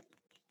 Right.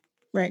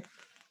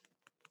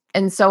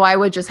 And so I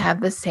would just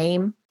have the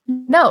same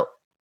note.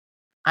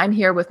 I'm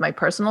here with my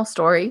personal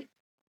story.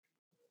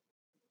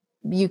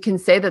 You can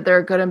say that there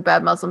are good and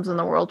bad Muslims in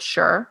the world.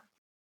 Sure.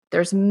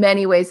 There's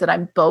many ways that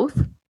I'm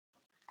both.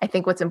 I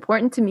think what's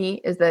important to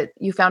me is that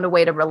you found a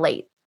way to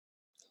relate.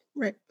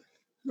 Right.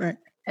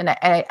 And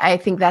I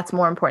think that's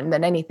more important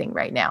than anything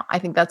right now. I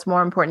think that's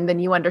more important than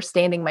you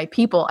understanding my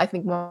people. I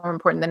think more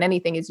important than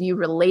anything is you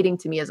relating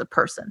to me as a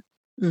person.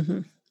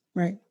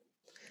 Right.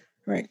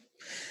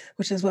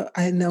 Which is what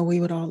I know we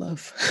would all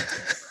love.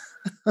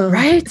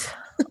 Right?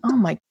 Oh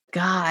my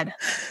God.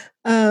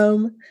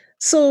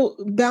 So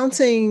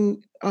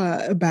bouncing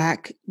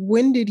back,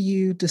 when did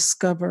you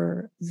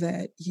discover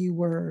that you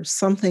were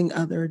something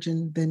other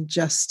than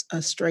just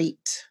a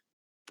straight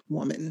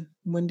woman?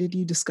 When did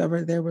you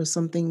discover there was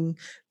something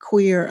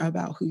queer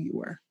about who you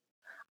were?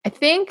 I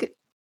think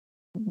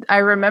I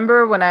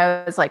remember when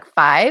I was like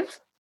 5,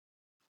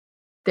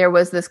 there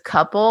was this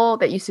couple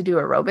that used to do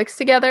aerobics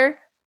together.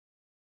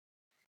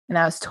 And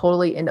I was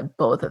totally into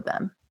both of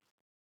them.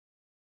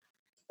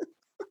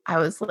 I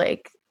was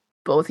like,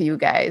 both of you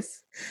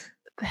guys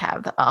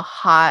have a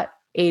hot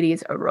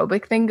 80s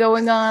aerobic thing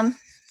going on.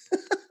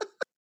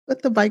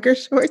 With the biker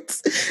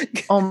shorts.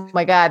 Oh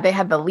my God. They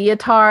had the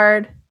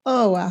leotard.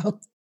 Oh, wow.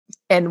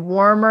 And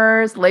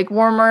warmers, leg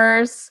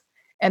warmers,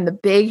 and the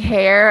big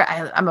hair.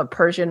 I'm a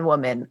Persian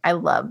woman. I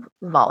love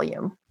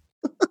volume.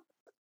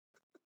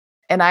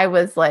 And I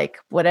was like,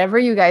 whatever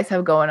you guys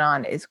have going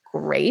on is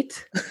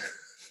great.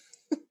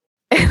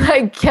 And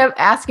I kept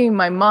asking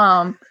my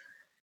mom,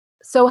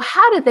 so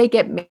how did they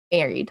get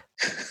married?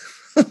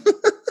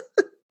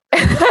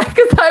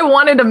 Because I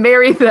wanted to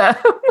marry them.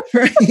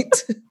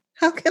 Right.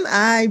 How can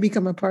I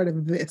become a part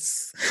of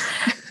this?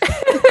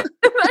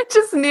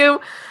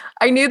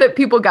 I knew that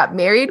people got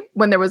married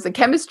when there was a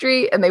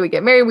chemistry, and they would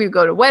get married. We would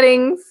go to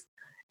weddings,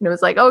 and it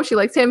was like, oh, she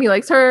likes him, he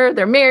likes her,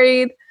 they're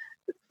married.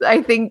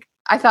 I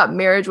thought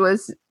marriage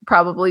was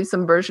probably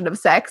some version of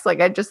sex.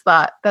 Like, I just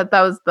thought that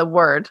was the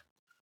word.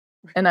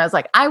 And I was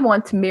like, I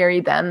want to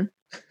marry them.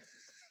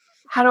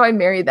 How do I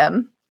marry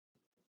them?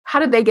 How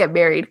did they get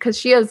married? Because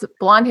she has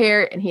blonde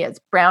hair and he has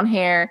brown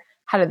hair.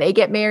 How do they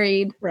get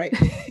married? Right.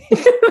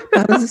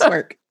 How does this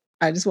work?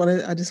 I just want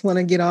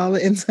to get all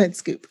the inside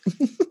scoop.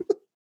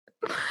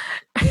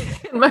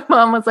 My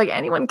mom was like,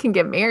 anyone can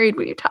get married.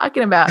 What are you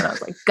talking about? And I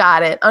was like,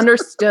 got it.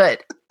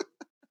 Understood.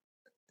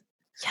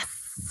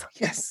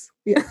 Yes.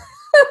 Yeah.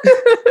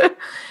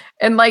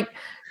 And like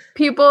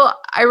people,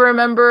 I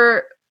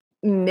remember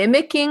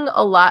mimicking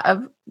a lot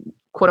of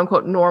quote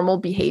unquote normal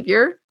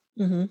behavior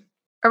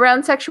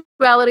around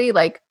sexuality.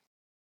 Like,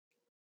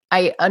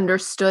 I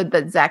understood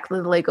that Zach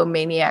the Lego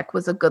Maniac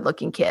was a good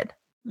looking kid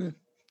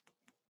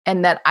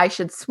and that I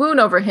should swoon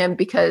over him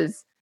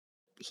because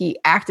he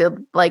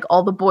acted like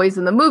all the boys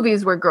in the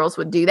movies where girls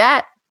would do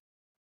that.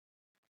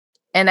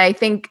 And I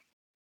think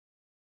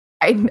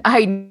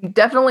I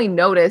definitely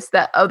noticed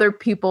that other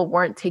people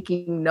weren't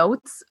taking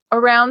notes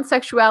around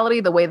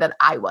sexuality the way that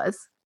I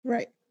was.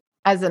 Right.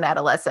 As an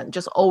adolescent,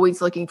 just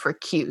always looking for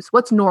cues.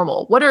 What's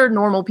normal? What are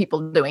normal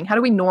people doing? How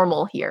do we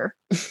normal here?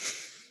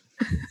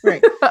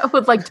 Right. I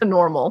would like to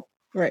normal.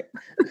 Right.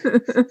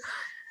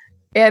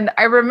 And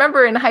I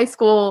remember in high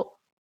school,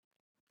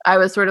 I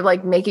was sort of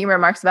like making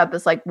remarks about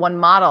this like one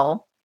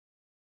model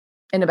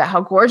and about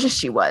how gorgeous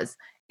she was.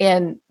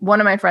 And one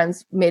of my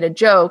friends made a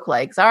joke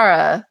like,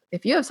 Zara,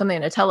 if you have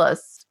something to tell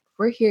us,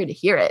 we're here to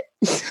hear it.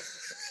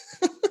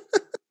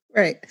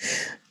 Right.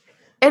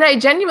 And I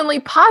genuinely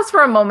paused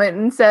for a moment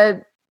and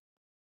said,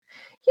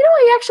 you know,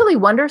 I actually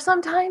wonder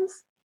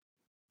sometimes.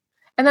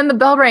 And then the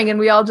bell rang and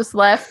we all just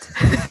left.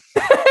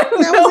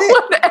 No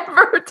one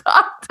ever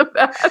talked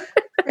about it.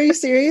 Are you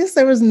serious?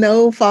 There was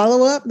no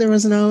follow-up? There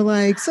was no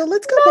like, so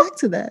let's go back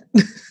to that.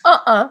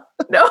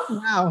 No.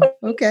 Wow.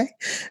 Okay.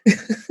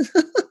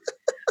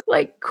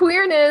 Like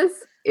queerness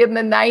in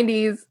the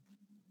 90s,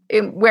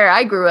 where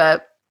I grew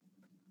up,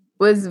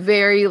 was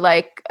very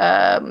like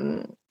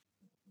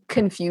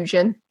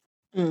confusion.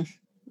 And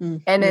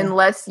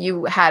unless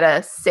you had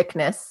a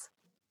sickness,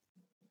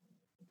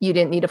 you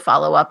didn't need to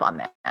follow up on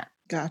that.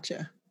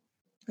 Gotcha.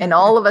 And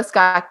all of us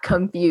got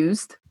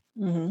confused.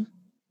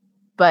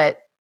 But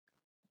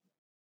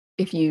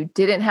if you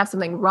didn't have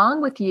something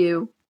wrong with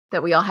you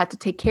that we all had to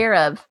take care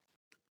of,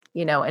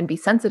 you know, and be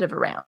sensitive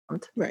around,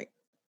 right?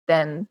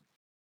 Then,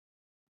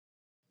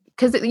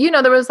 because, you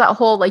know, there was that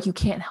whole, like, you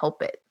can't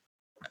help it.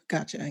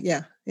 Gotcha.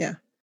 Yeah. Yeah.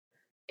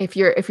 If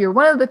you're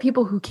one of the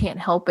people who can't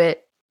help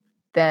it,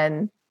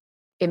 then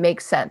it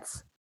makes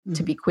sense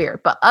to be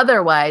queer. But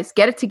otherwise,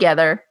 get it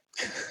together.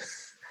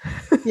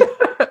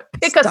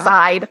 Pick a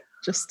side.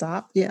 Just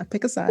stop. Yeah.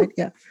 Pick a side.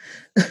 Yeah.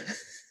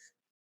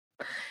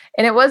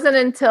 And it wasn't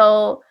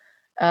until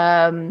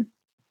the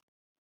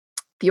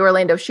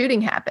Orlando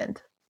shooting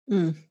happened.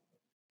 And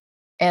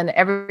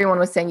everyone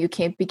was saying you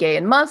can't be gay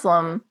and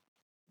Muslim.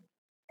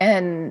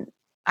 And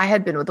I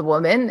had been with a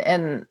woman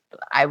and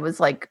I was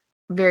like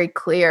very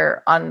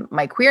clear on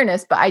my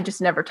queerness, but I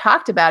just never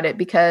talked about it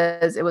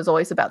because it was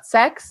always about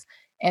sex.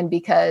 And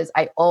because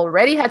I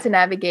already had to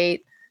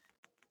navigate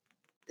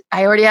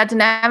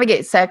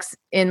sex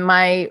in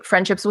my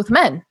friendships with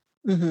men.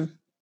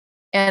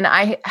 And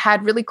I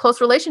had really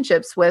close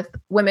relationships with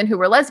women who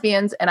were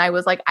lesbians. And I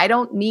was like, I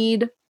don't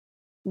need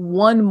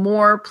one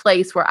more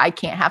place where I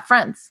can't have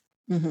friends.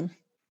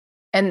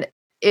 And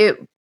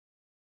it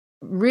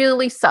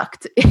really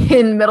sucked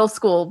in middle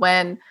school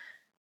when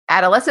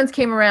adolescence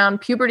came around,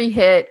 puberty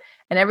hit,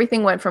 and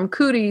everything went from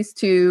cooties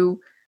to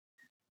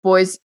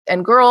boys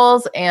and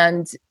girls.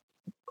 And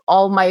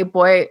all my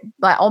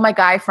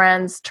guy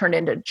friends turned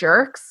into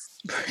jerks,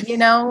 you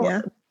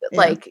know,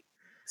 like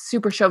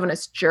super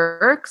chauvinist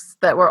jerks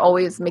that were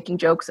always making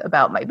jokes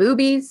about my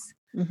boobies.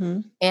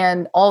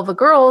 And all the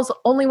girls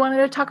only wanted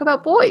to talk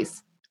about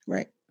boys.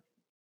 Right.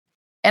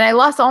 And I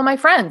lost all my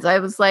friends. I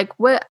was like,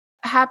 what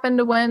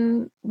happened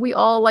when we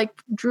all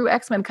like drew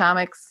X-Men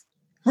comics?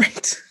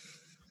 Right.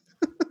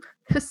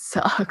 This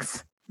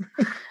sucks.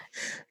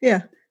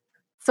 Yeah.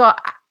 So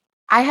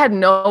I had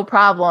no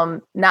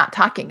problem not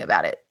talking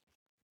about it.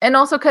 And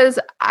also because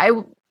I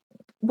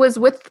was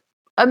with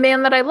a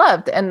man that I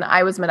loved and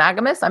I was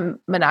monogamous. I'm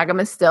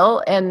monogamous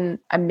still, and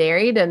I'm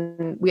married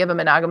and we have a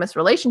monogamous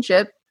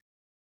relationship,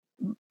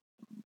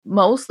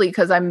 mostly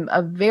because I'm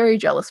a very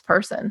jealous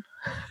person.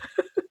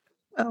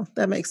 Oh,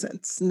 that makes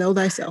sense. Know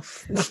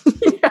thyself.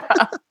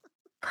 Yeah.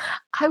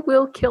 I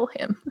will kill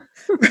him.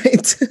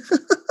 Right.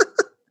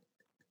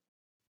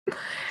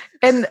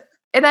 And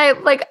I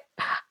like,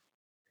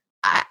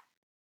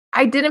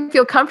 I didn't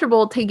feel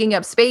comfortable taking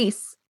up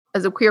space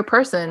as a queer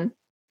person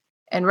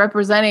and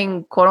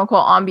representing, quote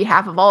unquote, on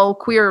behalf of all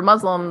queer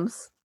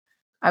Muslims.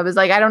 I was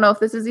like, I don't know if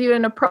this is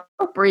even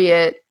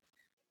appropriate.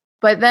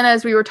 But then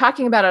as we were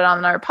talking about it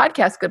on our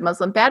podcast, Good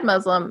Muslim, Bad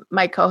Muslim,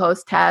 my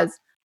co-host Taz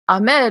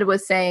Ahmed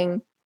was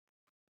saying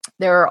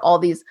there are all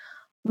these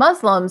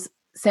Muslims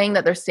saying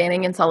that they're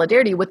standing in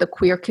solidarity with the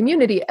queer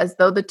community as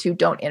though the two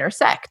don't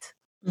intersect.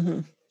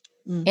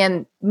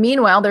 And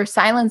meanwhile, they're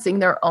silencing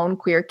their own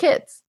queer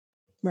kids.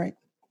 Right.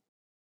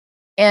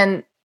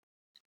 And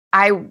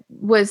I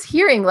was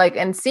hearing like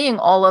and seeing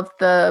all of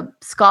the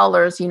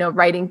scholars, you know,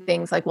 writing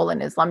things like, well,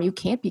 in Islam, you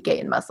can't be gay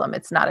and Muslim.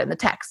 It's not in the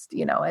text,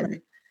 you know,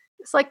 and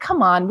it's like,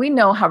 come on, we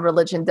know how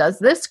religion does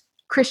this.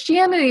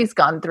 Christianity's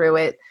gone through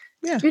it.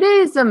 Yeah.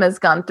 Judaism has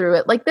gone through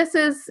it. Like, this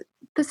is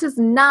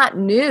not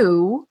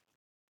new.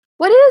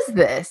 What is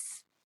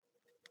this?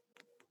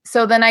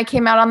 So then I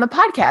came out on the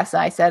podcast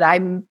and I said,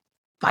 I'm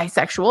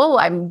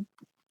bisexual, I'm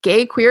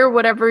gay, queer,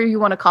 whatever you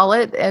want to call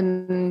it.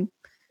 And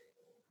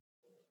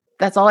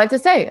that's all I have to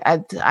say.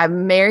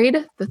 I'm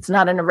married. That's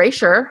not an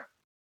erasure.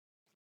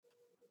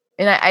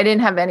 And I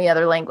didn't have any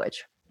other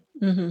language.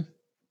 And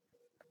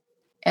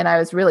I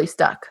was really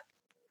stuck.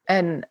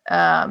 And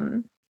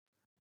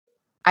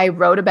I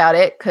wrote about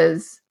it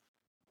because,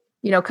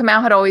 you know,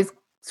 Kamau had always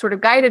sort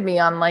of guided me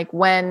on like,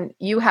 when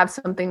you have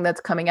something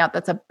that's coming out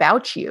that's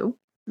about you,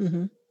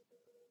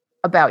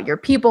 about your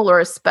people, or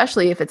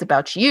especially if it's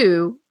about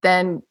you,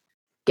 then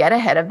get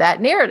ahead of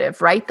that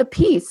narrative. Write the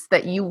piece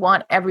that you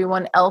want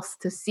everyone else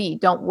to see.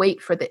 Don't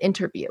wait for the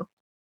interview.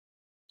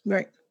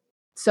 Right.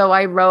 So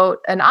I wrote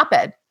an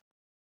op-ed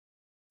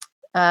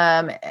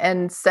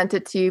and sent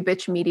it to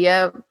Bitch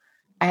Media.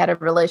 I had a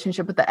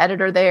relationship with the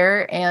editor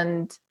there,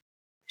 and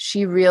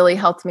she really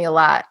helped me a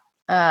lot.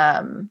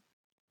 And,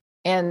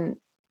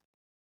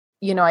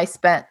 you know, I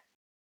spent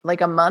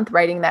like a month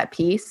writing that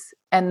piece,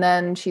 And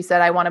then she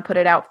said, I want to put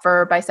it out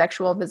for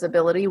Bisexual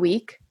Visibility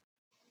Week.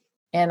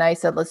 And I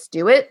said, let's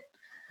do it.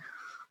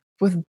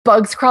 With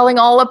bugs crawling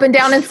all up and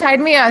down inside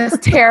me, I was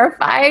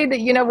terrified.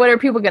 You know, what are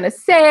people going to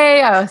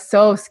say? I was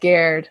so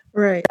scared.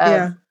 Right.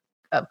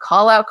 Of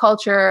call out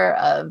culture,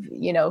 of,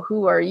 you know,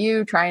 who are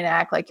you trying to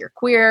act like you're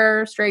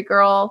queer, straight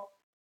girl?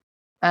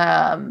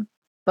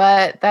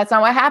 But that's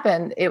not what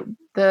happened.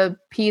 The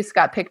piece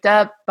got picked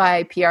up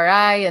by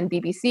PRI and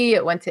BBC.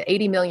 It went to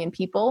 80 million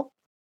people.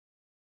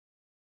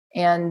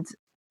 And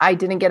I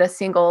didn't get a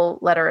single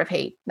letter of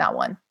hate, not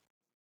one.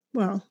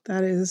 Well,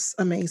 that is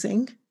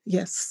amazing.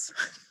 Yes.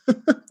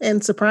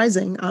 And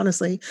surprising,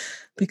 honestly,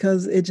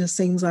 because it just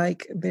seems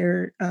like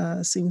there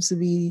seems to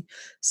be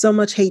so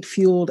much hate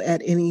fueled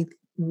at any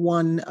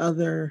one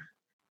other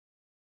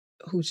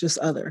who's just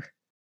other,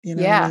 you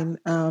know what I mean?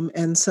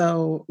 And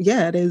so,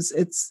 yeah,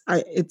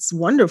 it's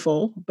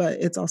wonderful, but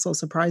it's also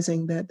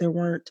surprising that there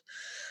weren't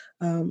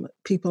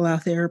people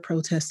out there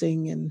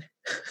protesting and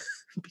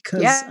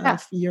because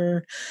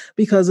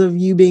of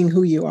you being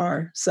who you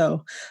are.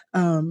 So,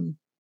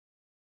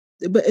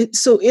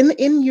 so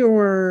in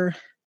your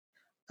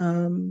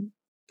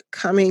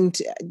coming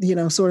to, you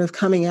know, sort of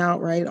coming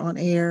out right on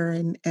air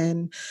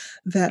and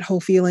that whole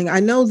feeling, I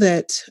know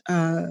that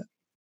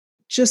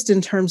just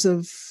in terms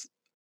of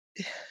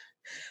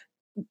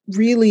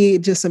really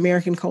just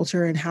American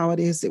culture and how it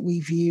is that we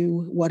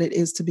view what it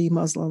is to be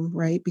Muslim,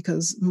 right?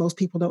 Because most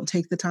people don't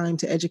take the time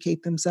to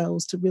educate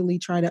themselves to really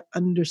try to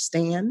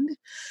understand.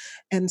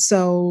 And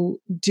so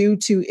due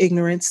to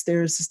ignorance,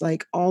 there's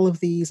like all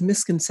of these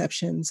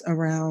misconceptions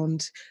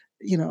around,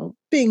 you know,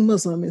 being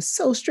Muslim is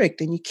so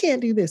strict and you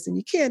can't do this and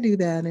you can't do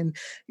that. And,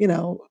 you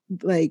know,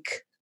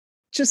 like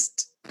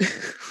just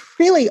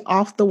really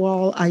off the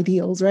wall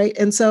ideals, right?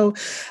 And so,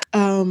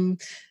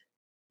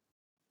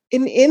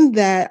 in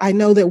that, I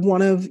know that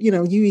one of, you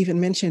know, you even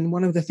mentioned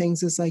one of the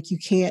things is like, you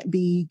can't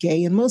be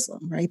gay and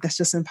Muslim, right? That's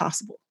just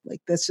impossible.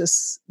 Like,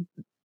 that's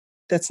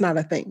not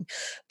a thing.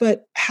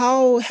 But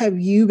how have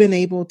you been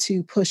able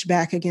to push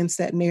back against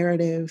that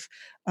narrative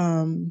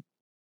and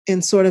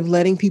sort of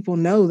letting people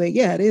know that,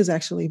 yeah, it is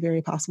actually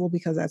very possible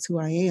because that's who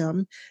I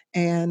am.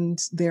 And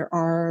there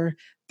are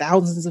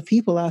thousands of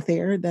people out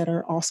there that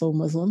are also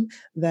Muslim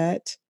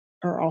that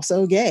are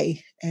also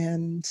gay.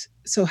 And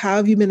so how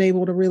have you been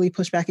able to really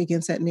push back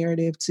against that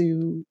narrative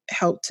to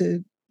help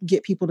to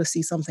get people to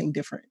see something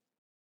different?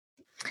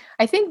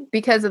 I think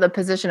because of the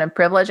position of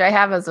privilege I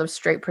have as a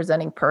straight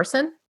presenting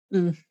person,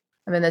 I'm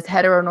in this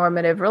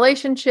heteronormative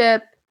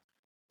relationship.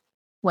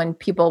 When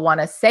people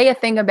want to say a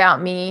thing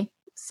about me,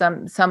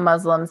 some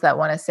Muslims that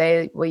want to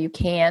say, well, you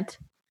can't,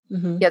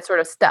 get sort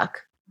of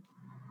stuck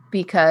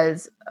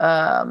because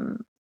I'm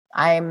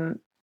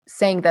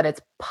saying that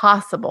it's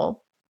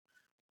possible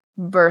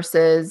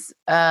versus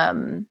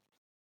them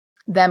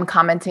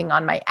commenting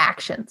on my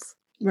actions.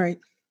 Right.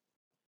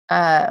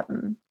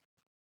 And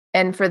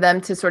for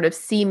them to sort of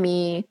see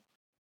me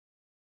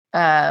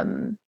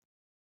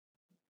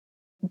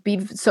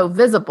be so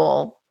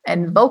visible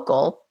and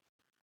vocal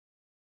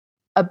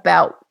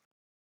about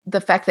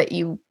the fact that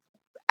you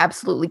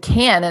absolutely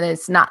can, and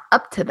it's not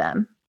up to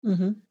them,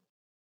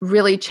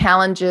 really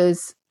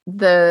challenges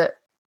the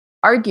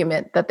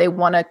argument that they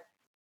want to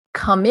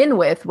come in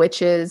with,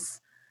 which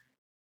is,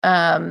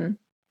 you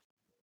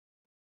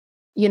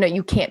know,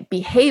 you can't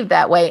behave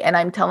that way. And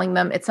I'm telling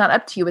them it's not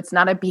up to you. It's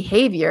not a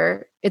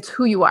behavior. It's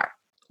who you are.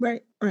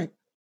 Right. Right.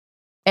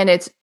 And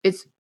it's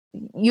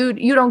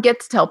you don't get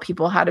to tell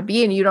people how to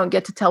be, and you don't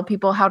get to tell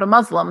people how to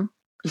Muslim.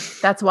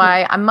 That's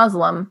why I'm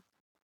Muslim.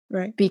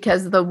 Right.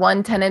 Because the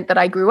one tenet that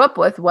I grew up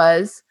with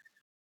was,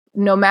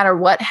 no matter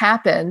what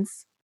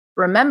happens,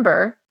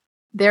 remember,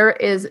 there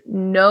is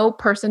no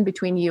person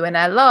between you and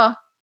Allah.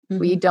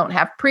 We don't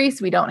have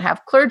priests. We don't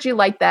have clergy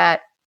like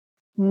that.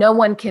 No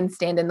one can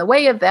stand in the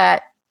way of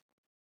that.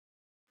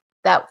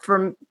 That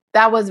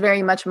was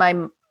very much my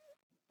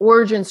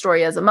origin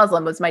story as a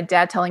Muslim, was my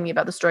dad telling me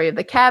about the story of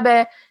the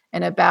Kaaba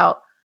and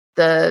about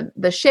the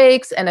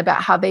sheikhs and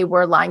about how they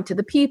were lying to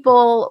the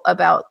people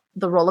about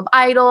the role of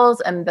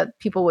idols, and that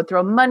people would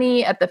throw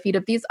money at the feet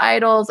of these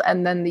idols,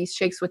 and then these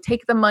sheikhs would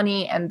take the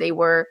money, and they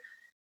were,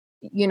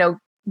 you know,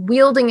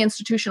 wielding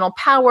institutional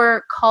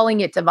power, calling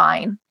it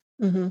divine.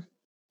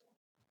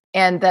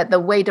 And that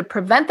the way to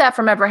prevent that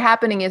from ever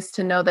happening is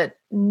to know that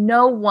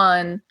no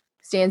one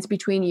stands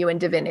between you and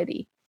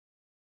divinity.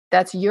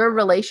 That's your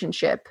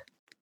relationship.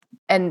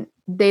 And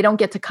they don't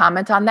get to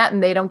comment on that,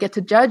 and they don't get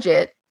to judge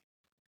it.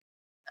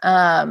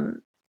 So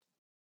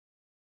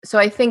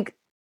I think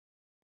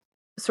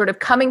sort of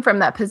coming from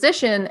that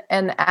position,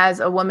 and as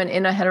a woman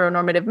in a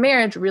heteronormative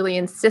marriage, really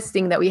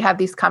insisting that we have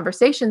these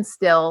conversations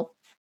still,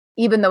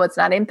 even though it's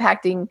not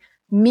impacting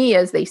me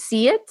as they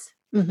see it.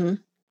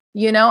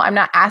 You know, I'm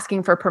not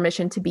asking for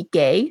permission to be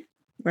gay.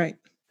 Right.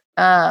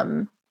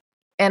 And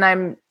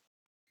I'm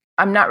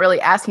not really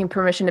asking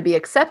permission to be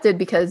accepted,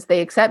 because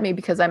they accept me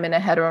because I'm in a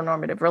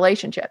heteronormative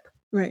relationship.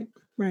 Right.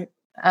 Right.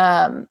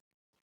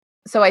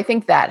 So I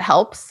think that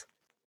helps.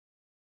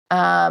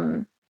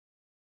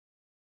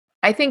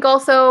 I think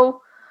also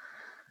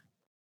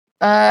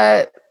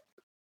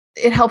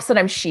It helps that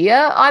I'm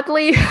Shia,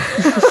 oddly,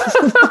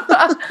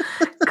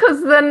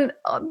 because then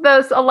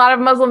there's a lot of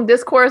Muslim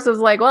discourse is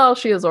like, well,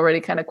 Shia's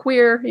already kind of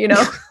queer, you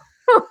know.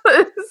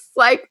 It's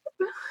like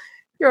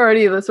you're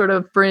already the sort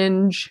of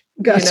fringe,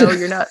 Gotcha.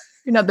 You know.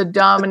 You're not the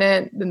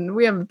dominant, and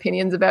we have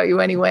opinions about you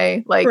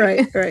anyway. Like,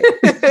 right.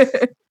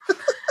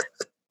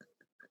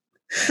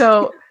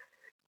 So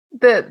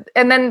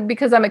and then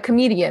because I'm a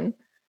comedian,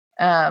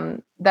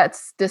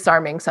 that's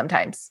disarming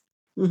sometimes.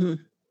 Mm-hmm.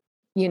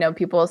 You know,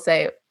 people will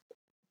say,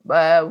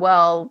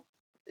 well,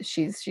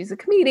 she's a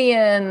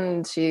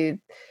comedian. She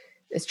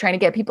is trying to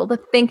get people to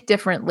think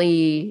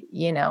differently,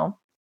 you know.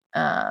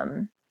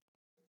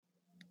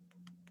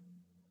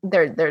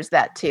 There's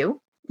that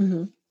too.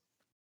 Mm-hmm.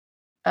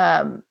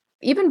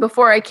 Even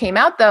before I came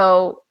out,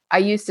 though, I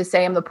used to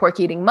say I'm the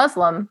pork-eating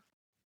Muslim.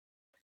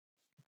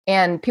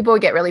 And people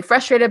would get really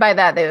frustrated by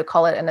that. They would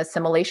call it an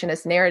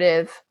assimilationist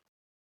narrative.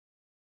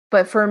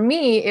 But for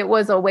me, it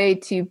was a way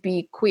to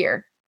be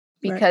queer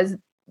because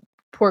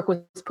pork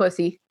was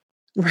pussy.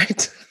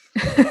 Right.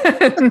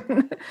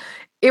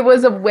 It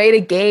was a way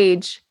to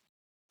gauge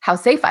how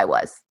safe I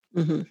was.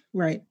 Mm-hmm.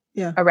 Right.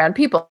 Yeah. Around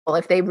people.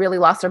 If they really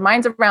lost their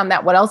minds around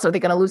that, what else are they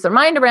going to lose their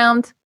mind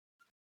around?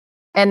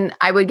 And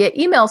I would get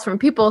emails from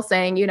people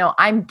saying, you know,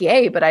 I'm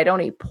gay, but I don't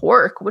eat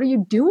pork. What are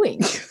you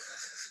doing?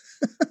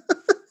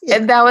 Yeah.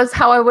 And that was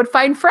how I would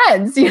find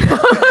friends, you know.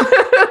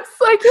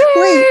 It's like, yay!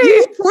 Wait,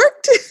 you eat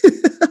pork too?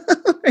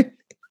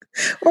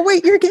 Or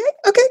wait, you're gay?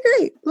 Okay,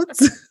 great.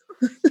 Let's.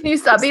 Can you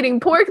stop eating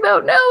pork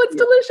though? No, it's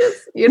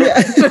delicious. You know.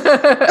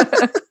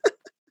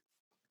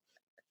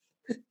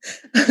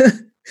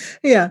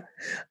 Yeah.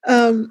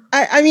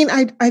 I mean,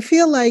 I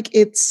feel like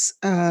it's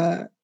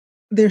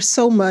there's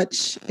so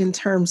much in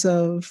terms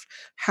of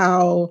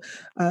how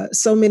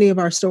so many of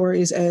our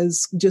stories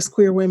as just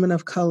queer women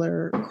of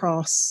color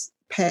cross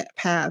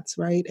paths,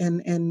 right?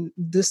 And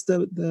just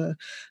the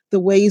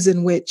ways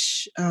in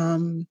which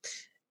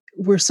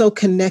we're so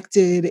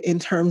connected in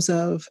terms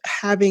of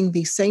having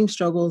these same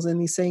struggles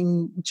and these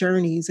same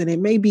journeys. And it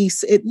may be,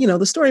 you know,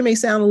 the story may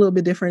sound a little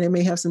bit different. It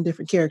may have some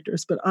different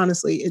characters, but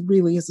honestly, it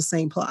really is the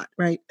same plot,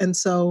 right? And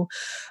so,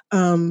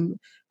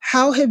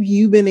 how have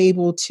you been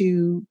able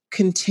to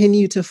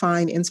continue to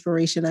find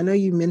inspiration? I know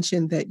you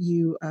mentioned that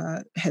you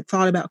had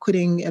thought about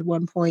quitting at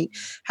one point.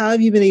 How have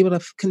you been able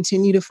to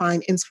continue to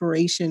find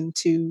inspiration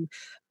to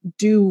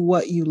do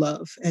what you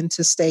love and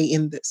to stay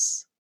in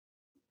this?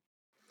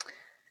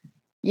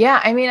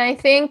 Yeah, I mean, I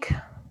think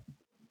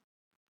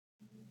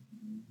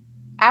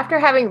after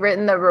having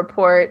written the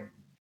report,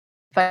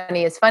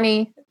 Funny is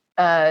Funny,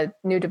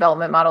 New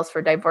Development Models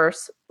for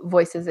Diverse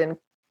Voices in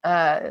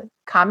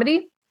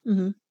Comedy,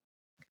 mm-hmm.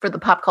 for the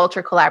Pop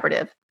Culture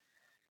Collaborative,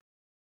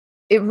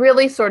 it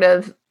really sort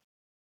of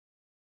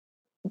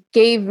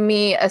gave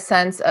me a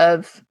sense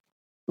of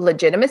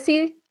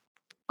legitimacy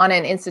on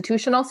an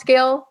institutional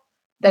scale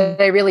that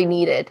I really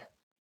needed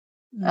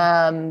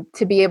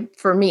to be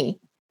for me.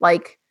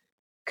 Like,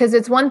 because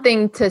it's one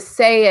thing to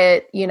say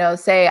it, you know,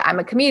 say I'm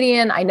a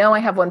comedian. I know I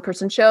have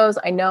one-person shows.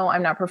 I know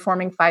I'm not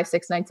performing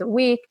 5-6 nights a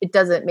week. It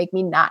doesn't make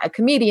me not a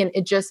comedian.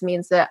 It just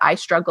means that I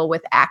struggle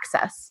with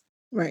access.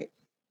 Right.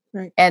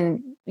 Right.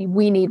 And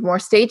we need more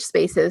stage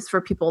spaces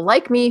for people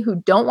like me who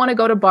don't want to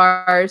go to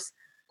bars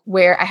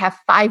where I have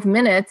 5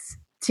 minutes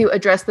to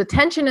address the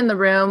tension in the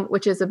room,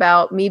 which is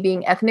about me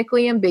being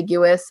ethnically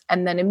ambiguous,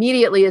 and then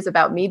immediately is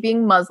about me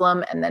being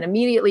Muslim, and then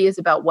immediately is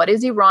about what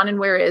is Iran and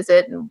where is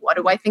it and what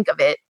do I think of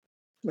it?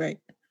 Right.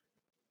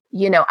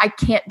 You know, I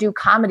can't do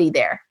comedy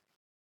there.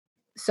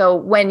 So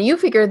when you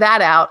figure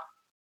that out,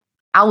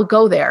 I'll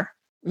go there.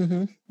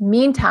 Mm-hmm.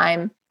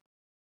 Meantime,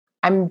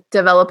 I'm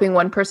developing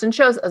one-person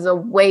shows as a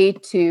way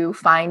to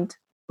find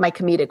my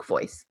comedic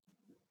voice.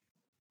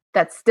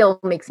 That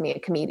still makes me a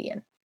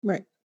comedian.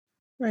 Right.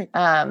 Right.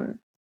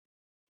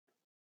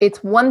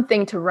 It's one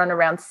thing to run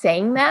around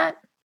saying that.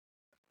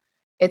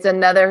 It's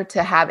another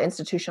to have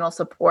institutional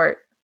support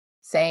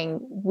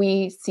saying,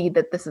 we see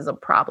that this is a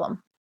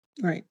problem.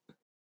 Right.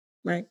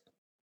 Right.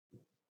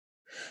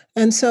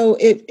 And so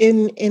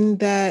in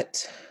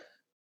that,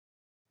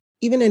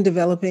 even in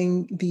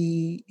developing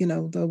the, you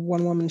know, the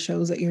one woman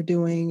shows that you're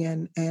doing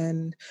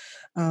and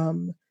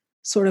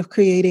sort of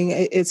creating,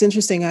 it's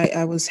interesting.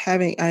 I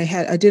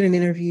did an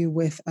interview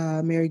with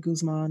Mary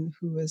Guzman,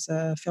 who is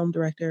a film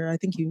director. I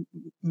think you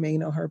may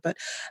know her, but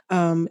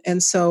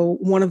and so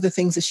one of the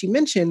things that she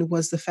mentioned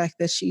was the fact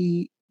that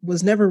she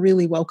was never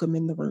really welcome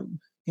in the room,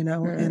 you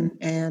know,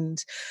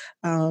 and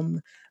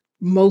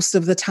most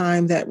of the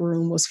time that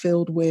room was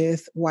filled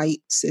with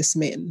white cis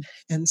men.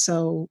 And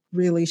so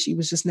really she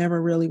was just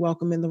never really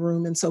welcome in the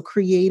room. And so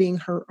creating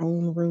her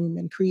own room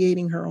and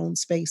creating her own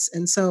space.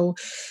 And so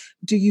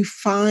do you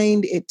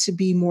find it to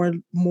be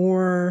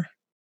more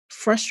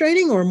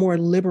frustrating or more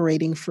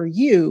liberating for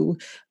you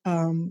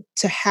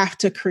to have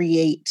to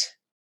create,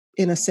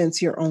 in a sense,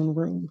 your own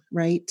room,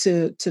 right?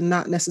 To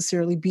not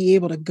necessarily be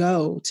able to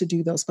go to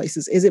do those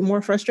places. Is it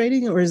more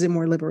frustrating or is it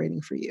more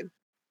liberating for you?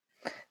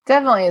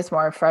 Definitely is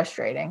more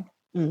frustrating.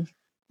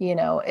 You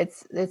know,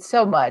 it's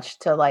so much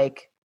to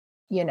like,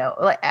 you know,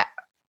 like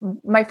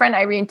my friend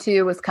Irene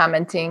too was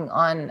commenting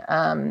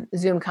on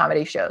Zoom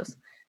comedy shows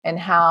and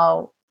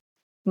how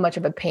much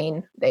of a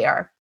pain they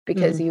are,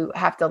 because you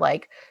have to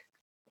like,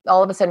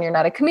 all of a sudden you're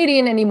not a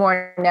comedian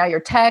anymore. Now you're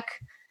tech.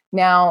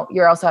 Now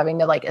you're also having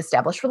to like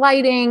establish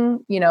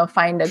lighting,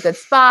 find a good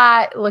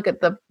spot, look at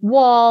the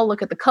wall,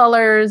 look at the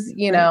colors,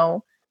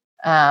 and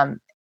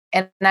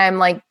I'm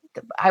like,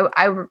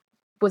 I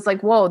was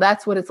like, whoa,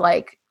 that's what it's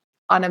like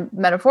on a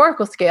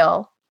metaphorical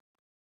scale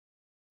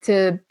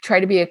to try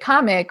to be a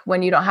comic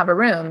when you don't have a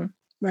room.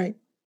 Right.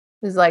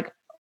 It's like,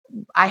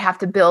 I have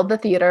to build the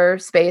theater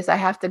space. I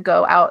have to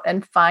go out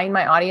and find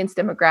my audience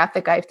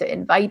demographic. I have to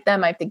invite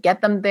them. I have to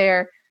get them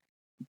there.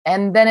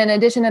 And then in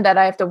addition to that,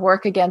 I have to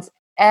work against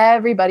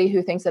everybody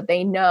who thinks that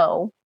they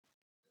know,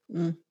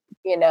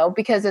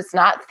 because it's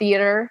not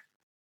theater.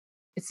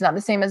 It's not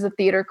the same as a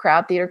theater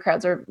crowd. Theater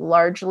crowds are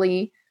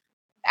largely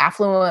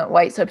affluent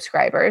white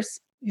subscribers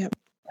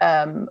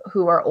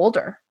who are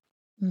older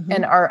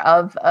and are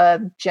of a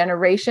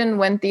generation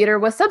when theater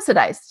was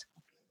subsidized.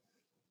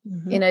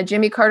 In a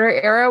Jimmy Carter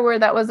era where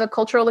that was a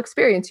cultural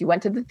experience. You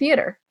went to the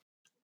theater.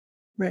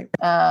 Right.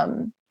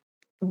 And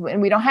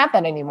we don't have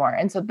that anymore.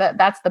 And so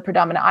that's the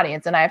predominant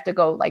audience. And I have to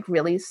go like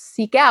really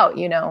seek out,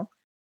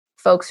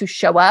 folks who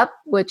show up,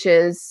 which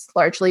is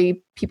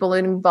largely people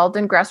involved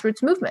in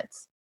grassroots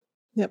movements.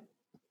 Yep.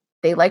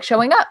 They like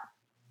showing up.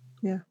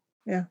 Yeah.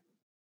 Yeah.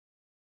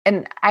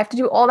 And I have to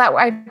do all that.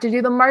 I have to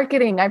do the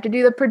marketing. I have to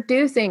do the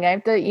producing. I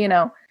have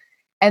to,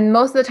 and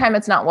most of the time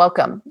it's not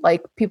welcome.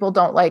 Like people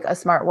don't like a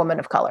smart woman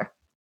of color.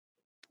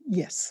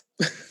 Yes.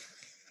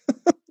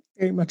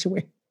 Very much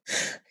aware.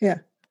 Yeah.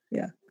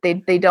 Yeah.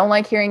 They don't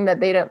like hearing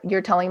that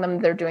you're telling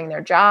them they're doing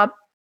their job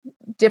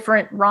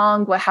different,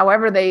 wrong,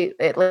 however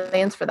it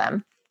lands for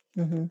them.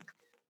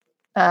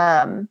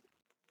 And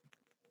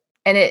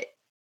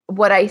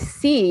what I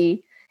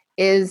see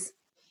is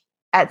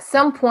at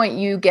some point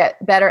you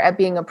get better at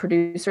being a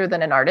producer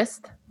than an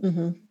artist.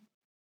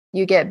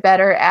 You get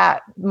better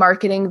at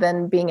marketing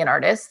than being an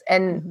artist,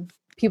 and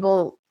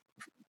people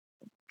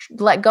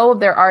let go of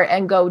their art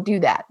and go do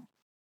that.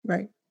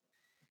 Right.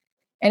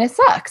 And it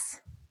sucks.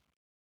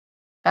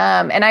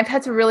 And I've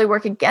had to really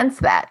work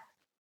against that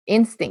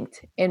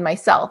instinct in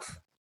myself.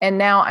 And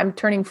now I'm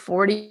turning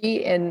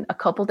 40 in a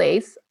couple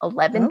days,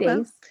 11 days.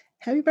 Wow.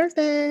 Happy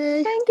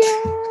birthday. Thank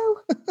you.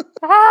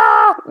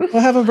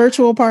 We'll have a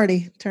virtual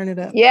party. Turn it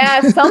up.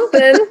 Yeah,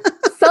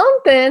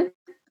 something.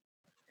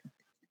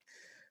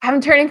 I'm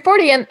turning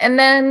 40 and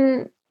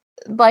then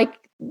like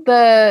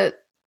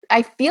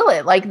I feel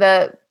it, like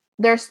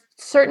there's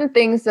certain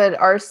things that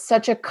are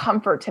such a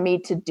comfort to me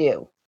to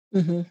do.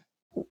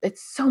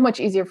 It's so much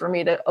easier for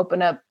me to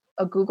open up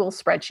a Google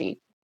spreadsheet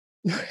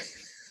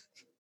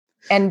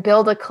and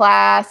build a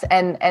class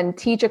and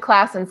teach a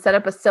class and set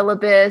up a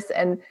syllabus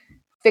and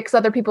fix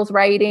other people's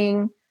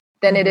writing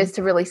than it is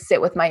to really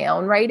sit with my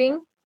own writing.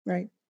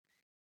 Right.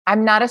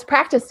 I'm not as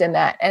practiced in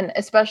that. And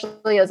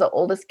especially as the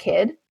oldest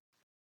kid,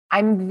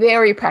 I'm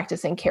very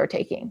practicing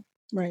caretaking.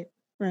 Right.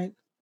 Right.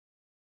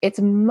 It's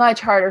much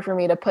harder for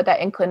me to put that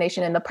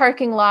inclination in the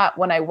parking lot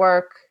when I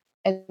work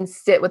and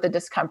sit with the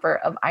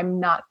discomfort of I'm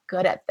not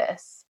good at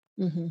this,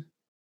 and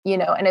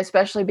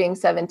especially being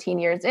 17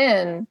 years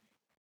in,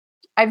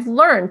 I've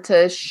learned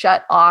to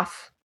shut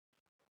off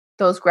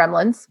those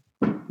gremlins.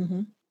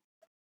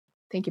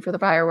 Thank you for the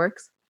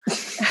fireworks.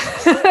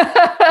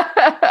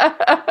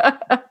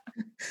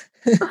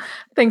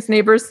 Thanks,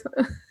 neighbors.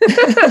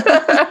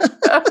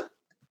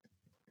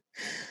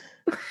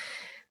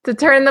 To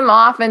turn them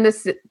off and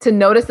to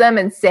notice them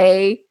and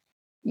say,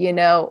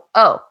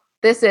 oh,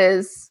 this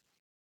is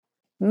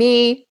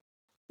me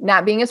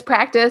not being as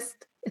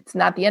practiced. It's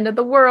not the end of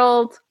the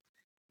world.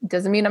 It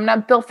doesn't mean I'm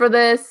not built for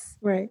this.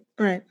 Right.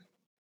 Right.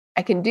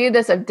 I can do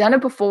this. I've done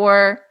it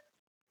before.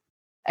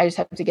 I just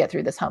have to get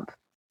through this hump.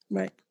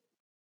 Right.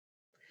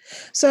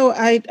 So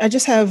I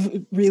just have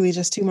really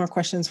just two more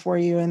questions for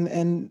you,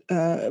 and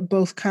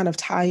both kind of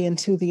tie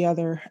into the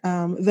other.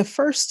 The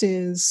first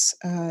is,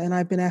 and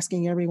I've been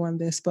asking everyone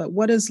this, but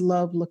what does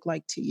love look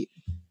like to you?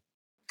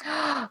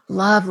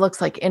 Love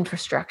looks like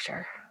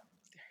infrastructure.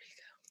 There you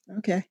go.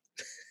 Okay.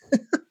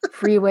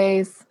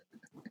 Freeways,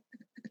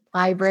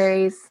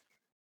 libraries.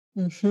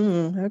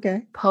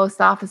 Okay. Post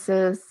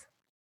offices.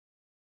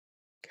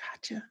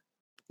 Gotcha.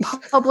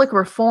 Public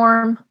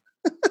reform.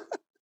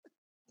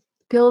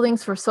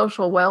 Buildings for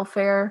social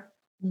welfare,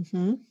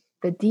 the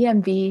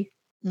DMV.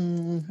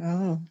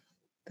 Oh,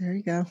 there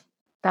you go.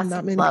 That's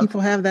not many love. people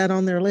have that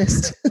on their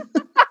list.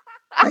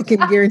 I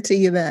can guarantee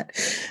you that.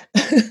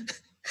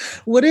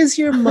 What is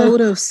your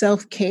mode of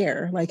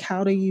self-care? Like,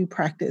 how do you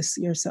practice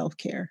your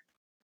self-care?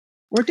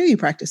 Or do you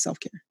practice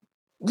self-care?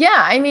 Yeah,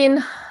 I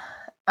mean,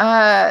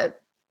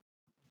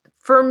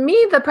 for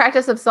me, the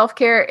practice of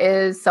self-care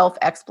is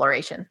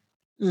self-exploration.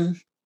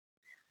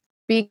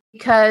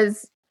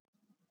 Because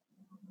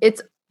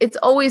it's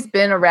always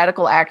been a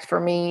radical act for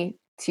me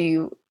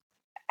to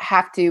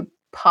have to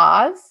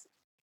pause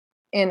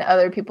in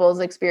other people's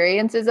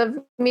experiences of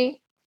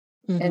me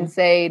and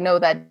say, no,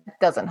 that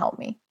doesn't help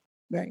me.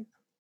 Right.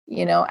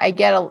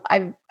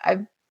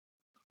 I've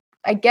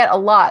I get a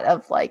lot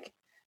of like,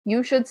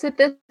 you should sit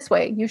this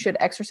way, you should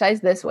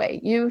exercise this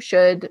way, you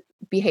should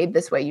behave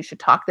this way, you should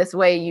talk this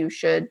way, you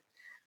should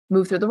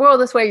move through the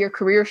world this way, your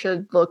career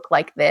should look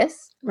like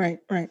this. Right.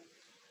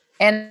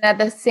 And at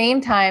the same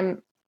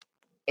time,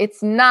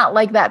 it's not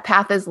like that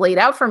path is laid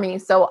out for me.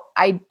 So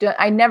I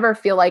never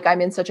feel like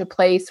I'm in such a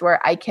place where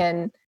I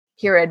can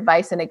hear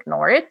advice and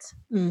ignore it.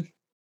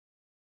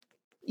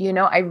 You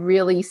know, I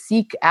really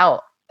seek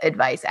out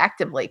advice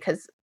actively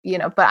because, you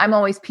know, but I'm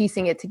always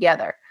piecing it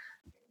together.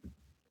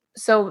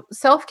 So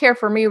self-care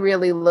for me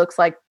really looks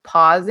like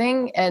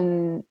pausing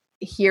and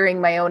hearing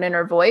my own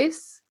inner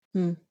voice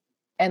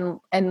and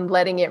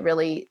letting it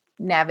really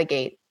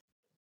navigate.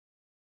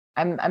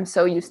 I'm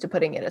so used to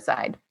putting it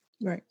aside.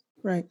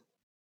 Right.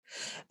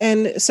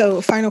 And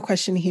so final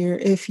question here.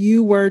 If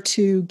you were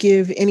to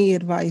give any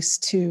advice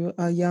to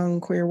a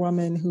young queer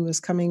woman who is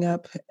coming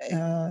up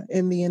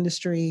in the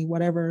industry,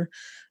 whatever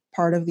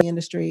part of the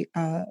industry,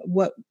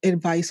 what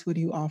advice would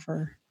you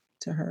offer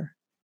to her?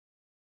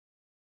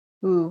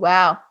 Ooh,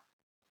 wow.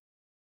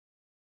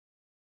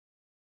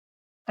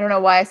 I don't know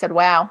why I said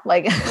wow.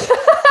 Like,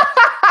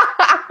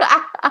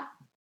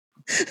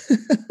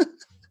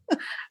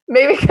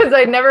 maybe because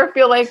I never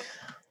feel like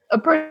a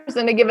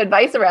person to give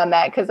advice around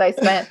that because I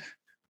spent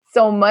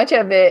so much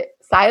of it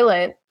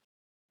silent.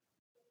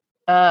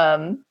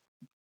 That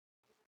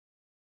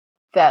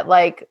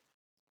like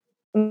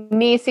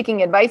me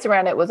seeking advice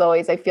around it was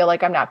always, I feel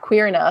like I'm not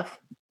queer enough.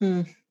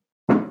 Thank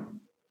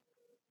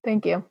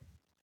you.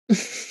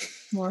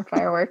 More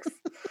fireworks.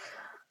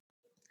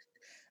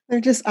 They're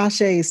just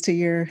ashes to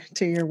your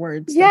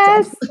words.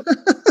 Yes.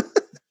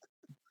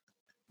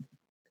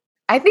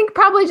 I think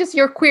probably just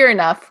you're queer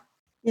enough.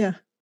 Yeah.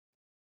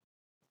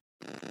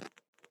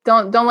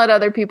 Don't let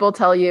other people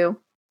tell you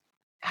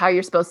how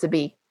you're supposed to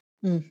be.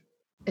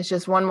 It's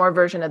just one more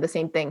version of the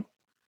same thing.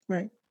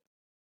 Right.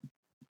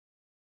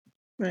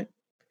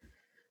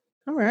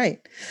 All right.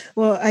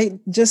 Well, I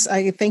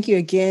thank you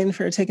again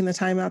for taking the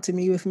time out to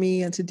meet with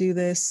me and to do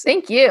this.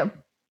 Thank you.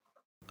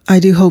 I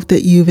do hope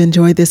that you've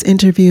enjoyed this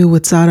interview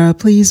with Zara.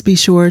 Please be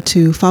sure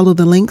to follow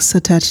the links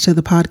attached to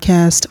the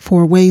podcast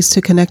for ways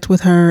to connect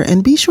with her,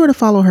 and be sure to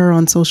follow her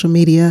on social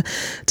media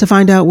to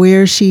find out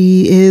where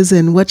she is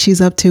and what she's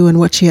up to and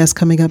what she has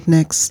coming up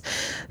next.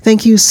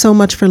 Thank you so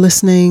much for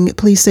listening.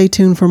 Please stay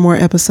tuned for more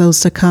episodes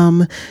to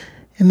come.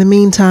 In the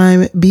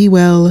meantime, be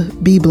well,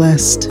 be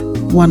blessed.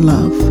 One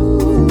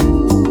love.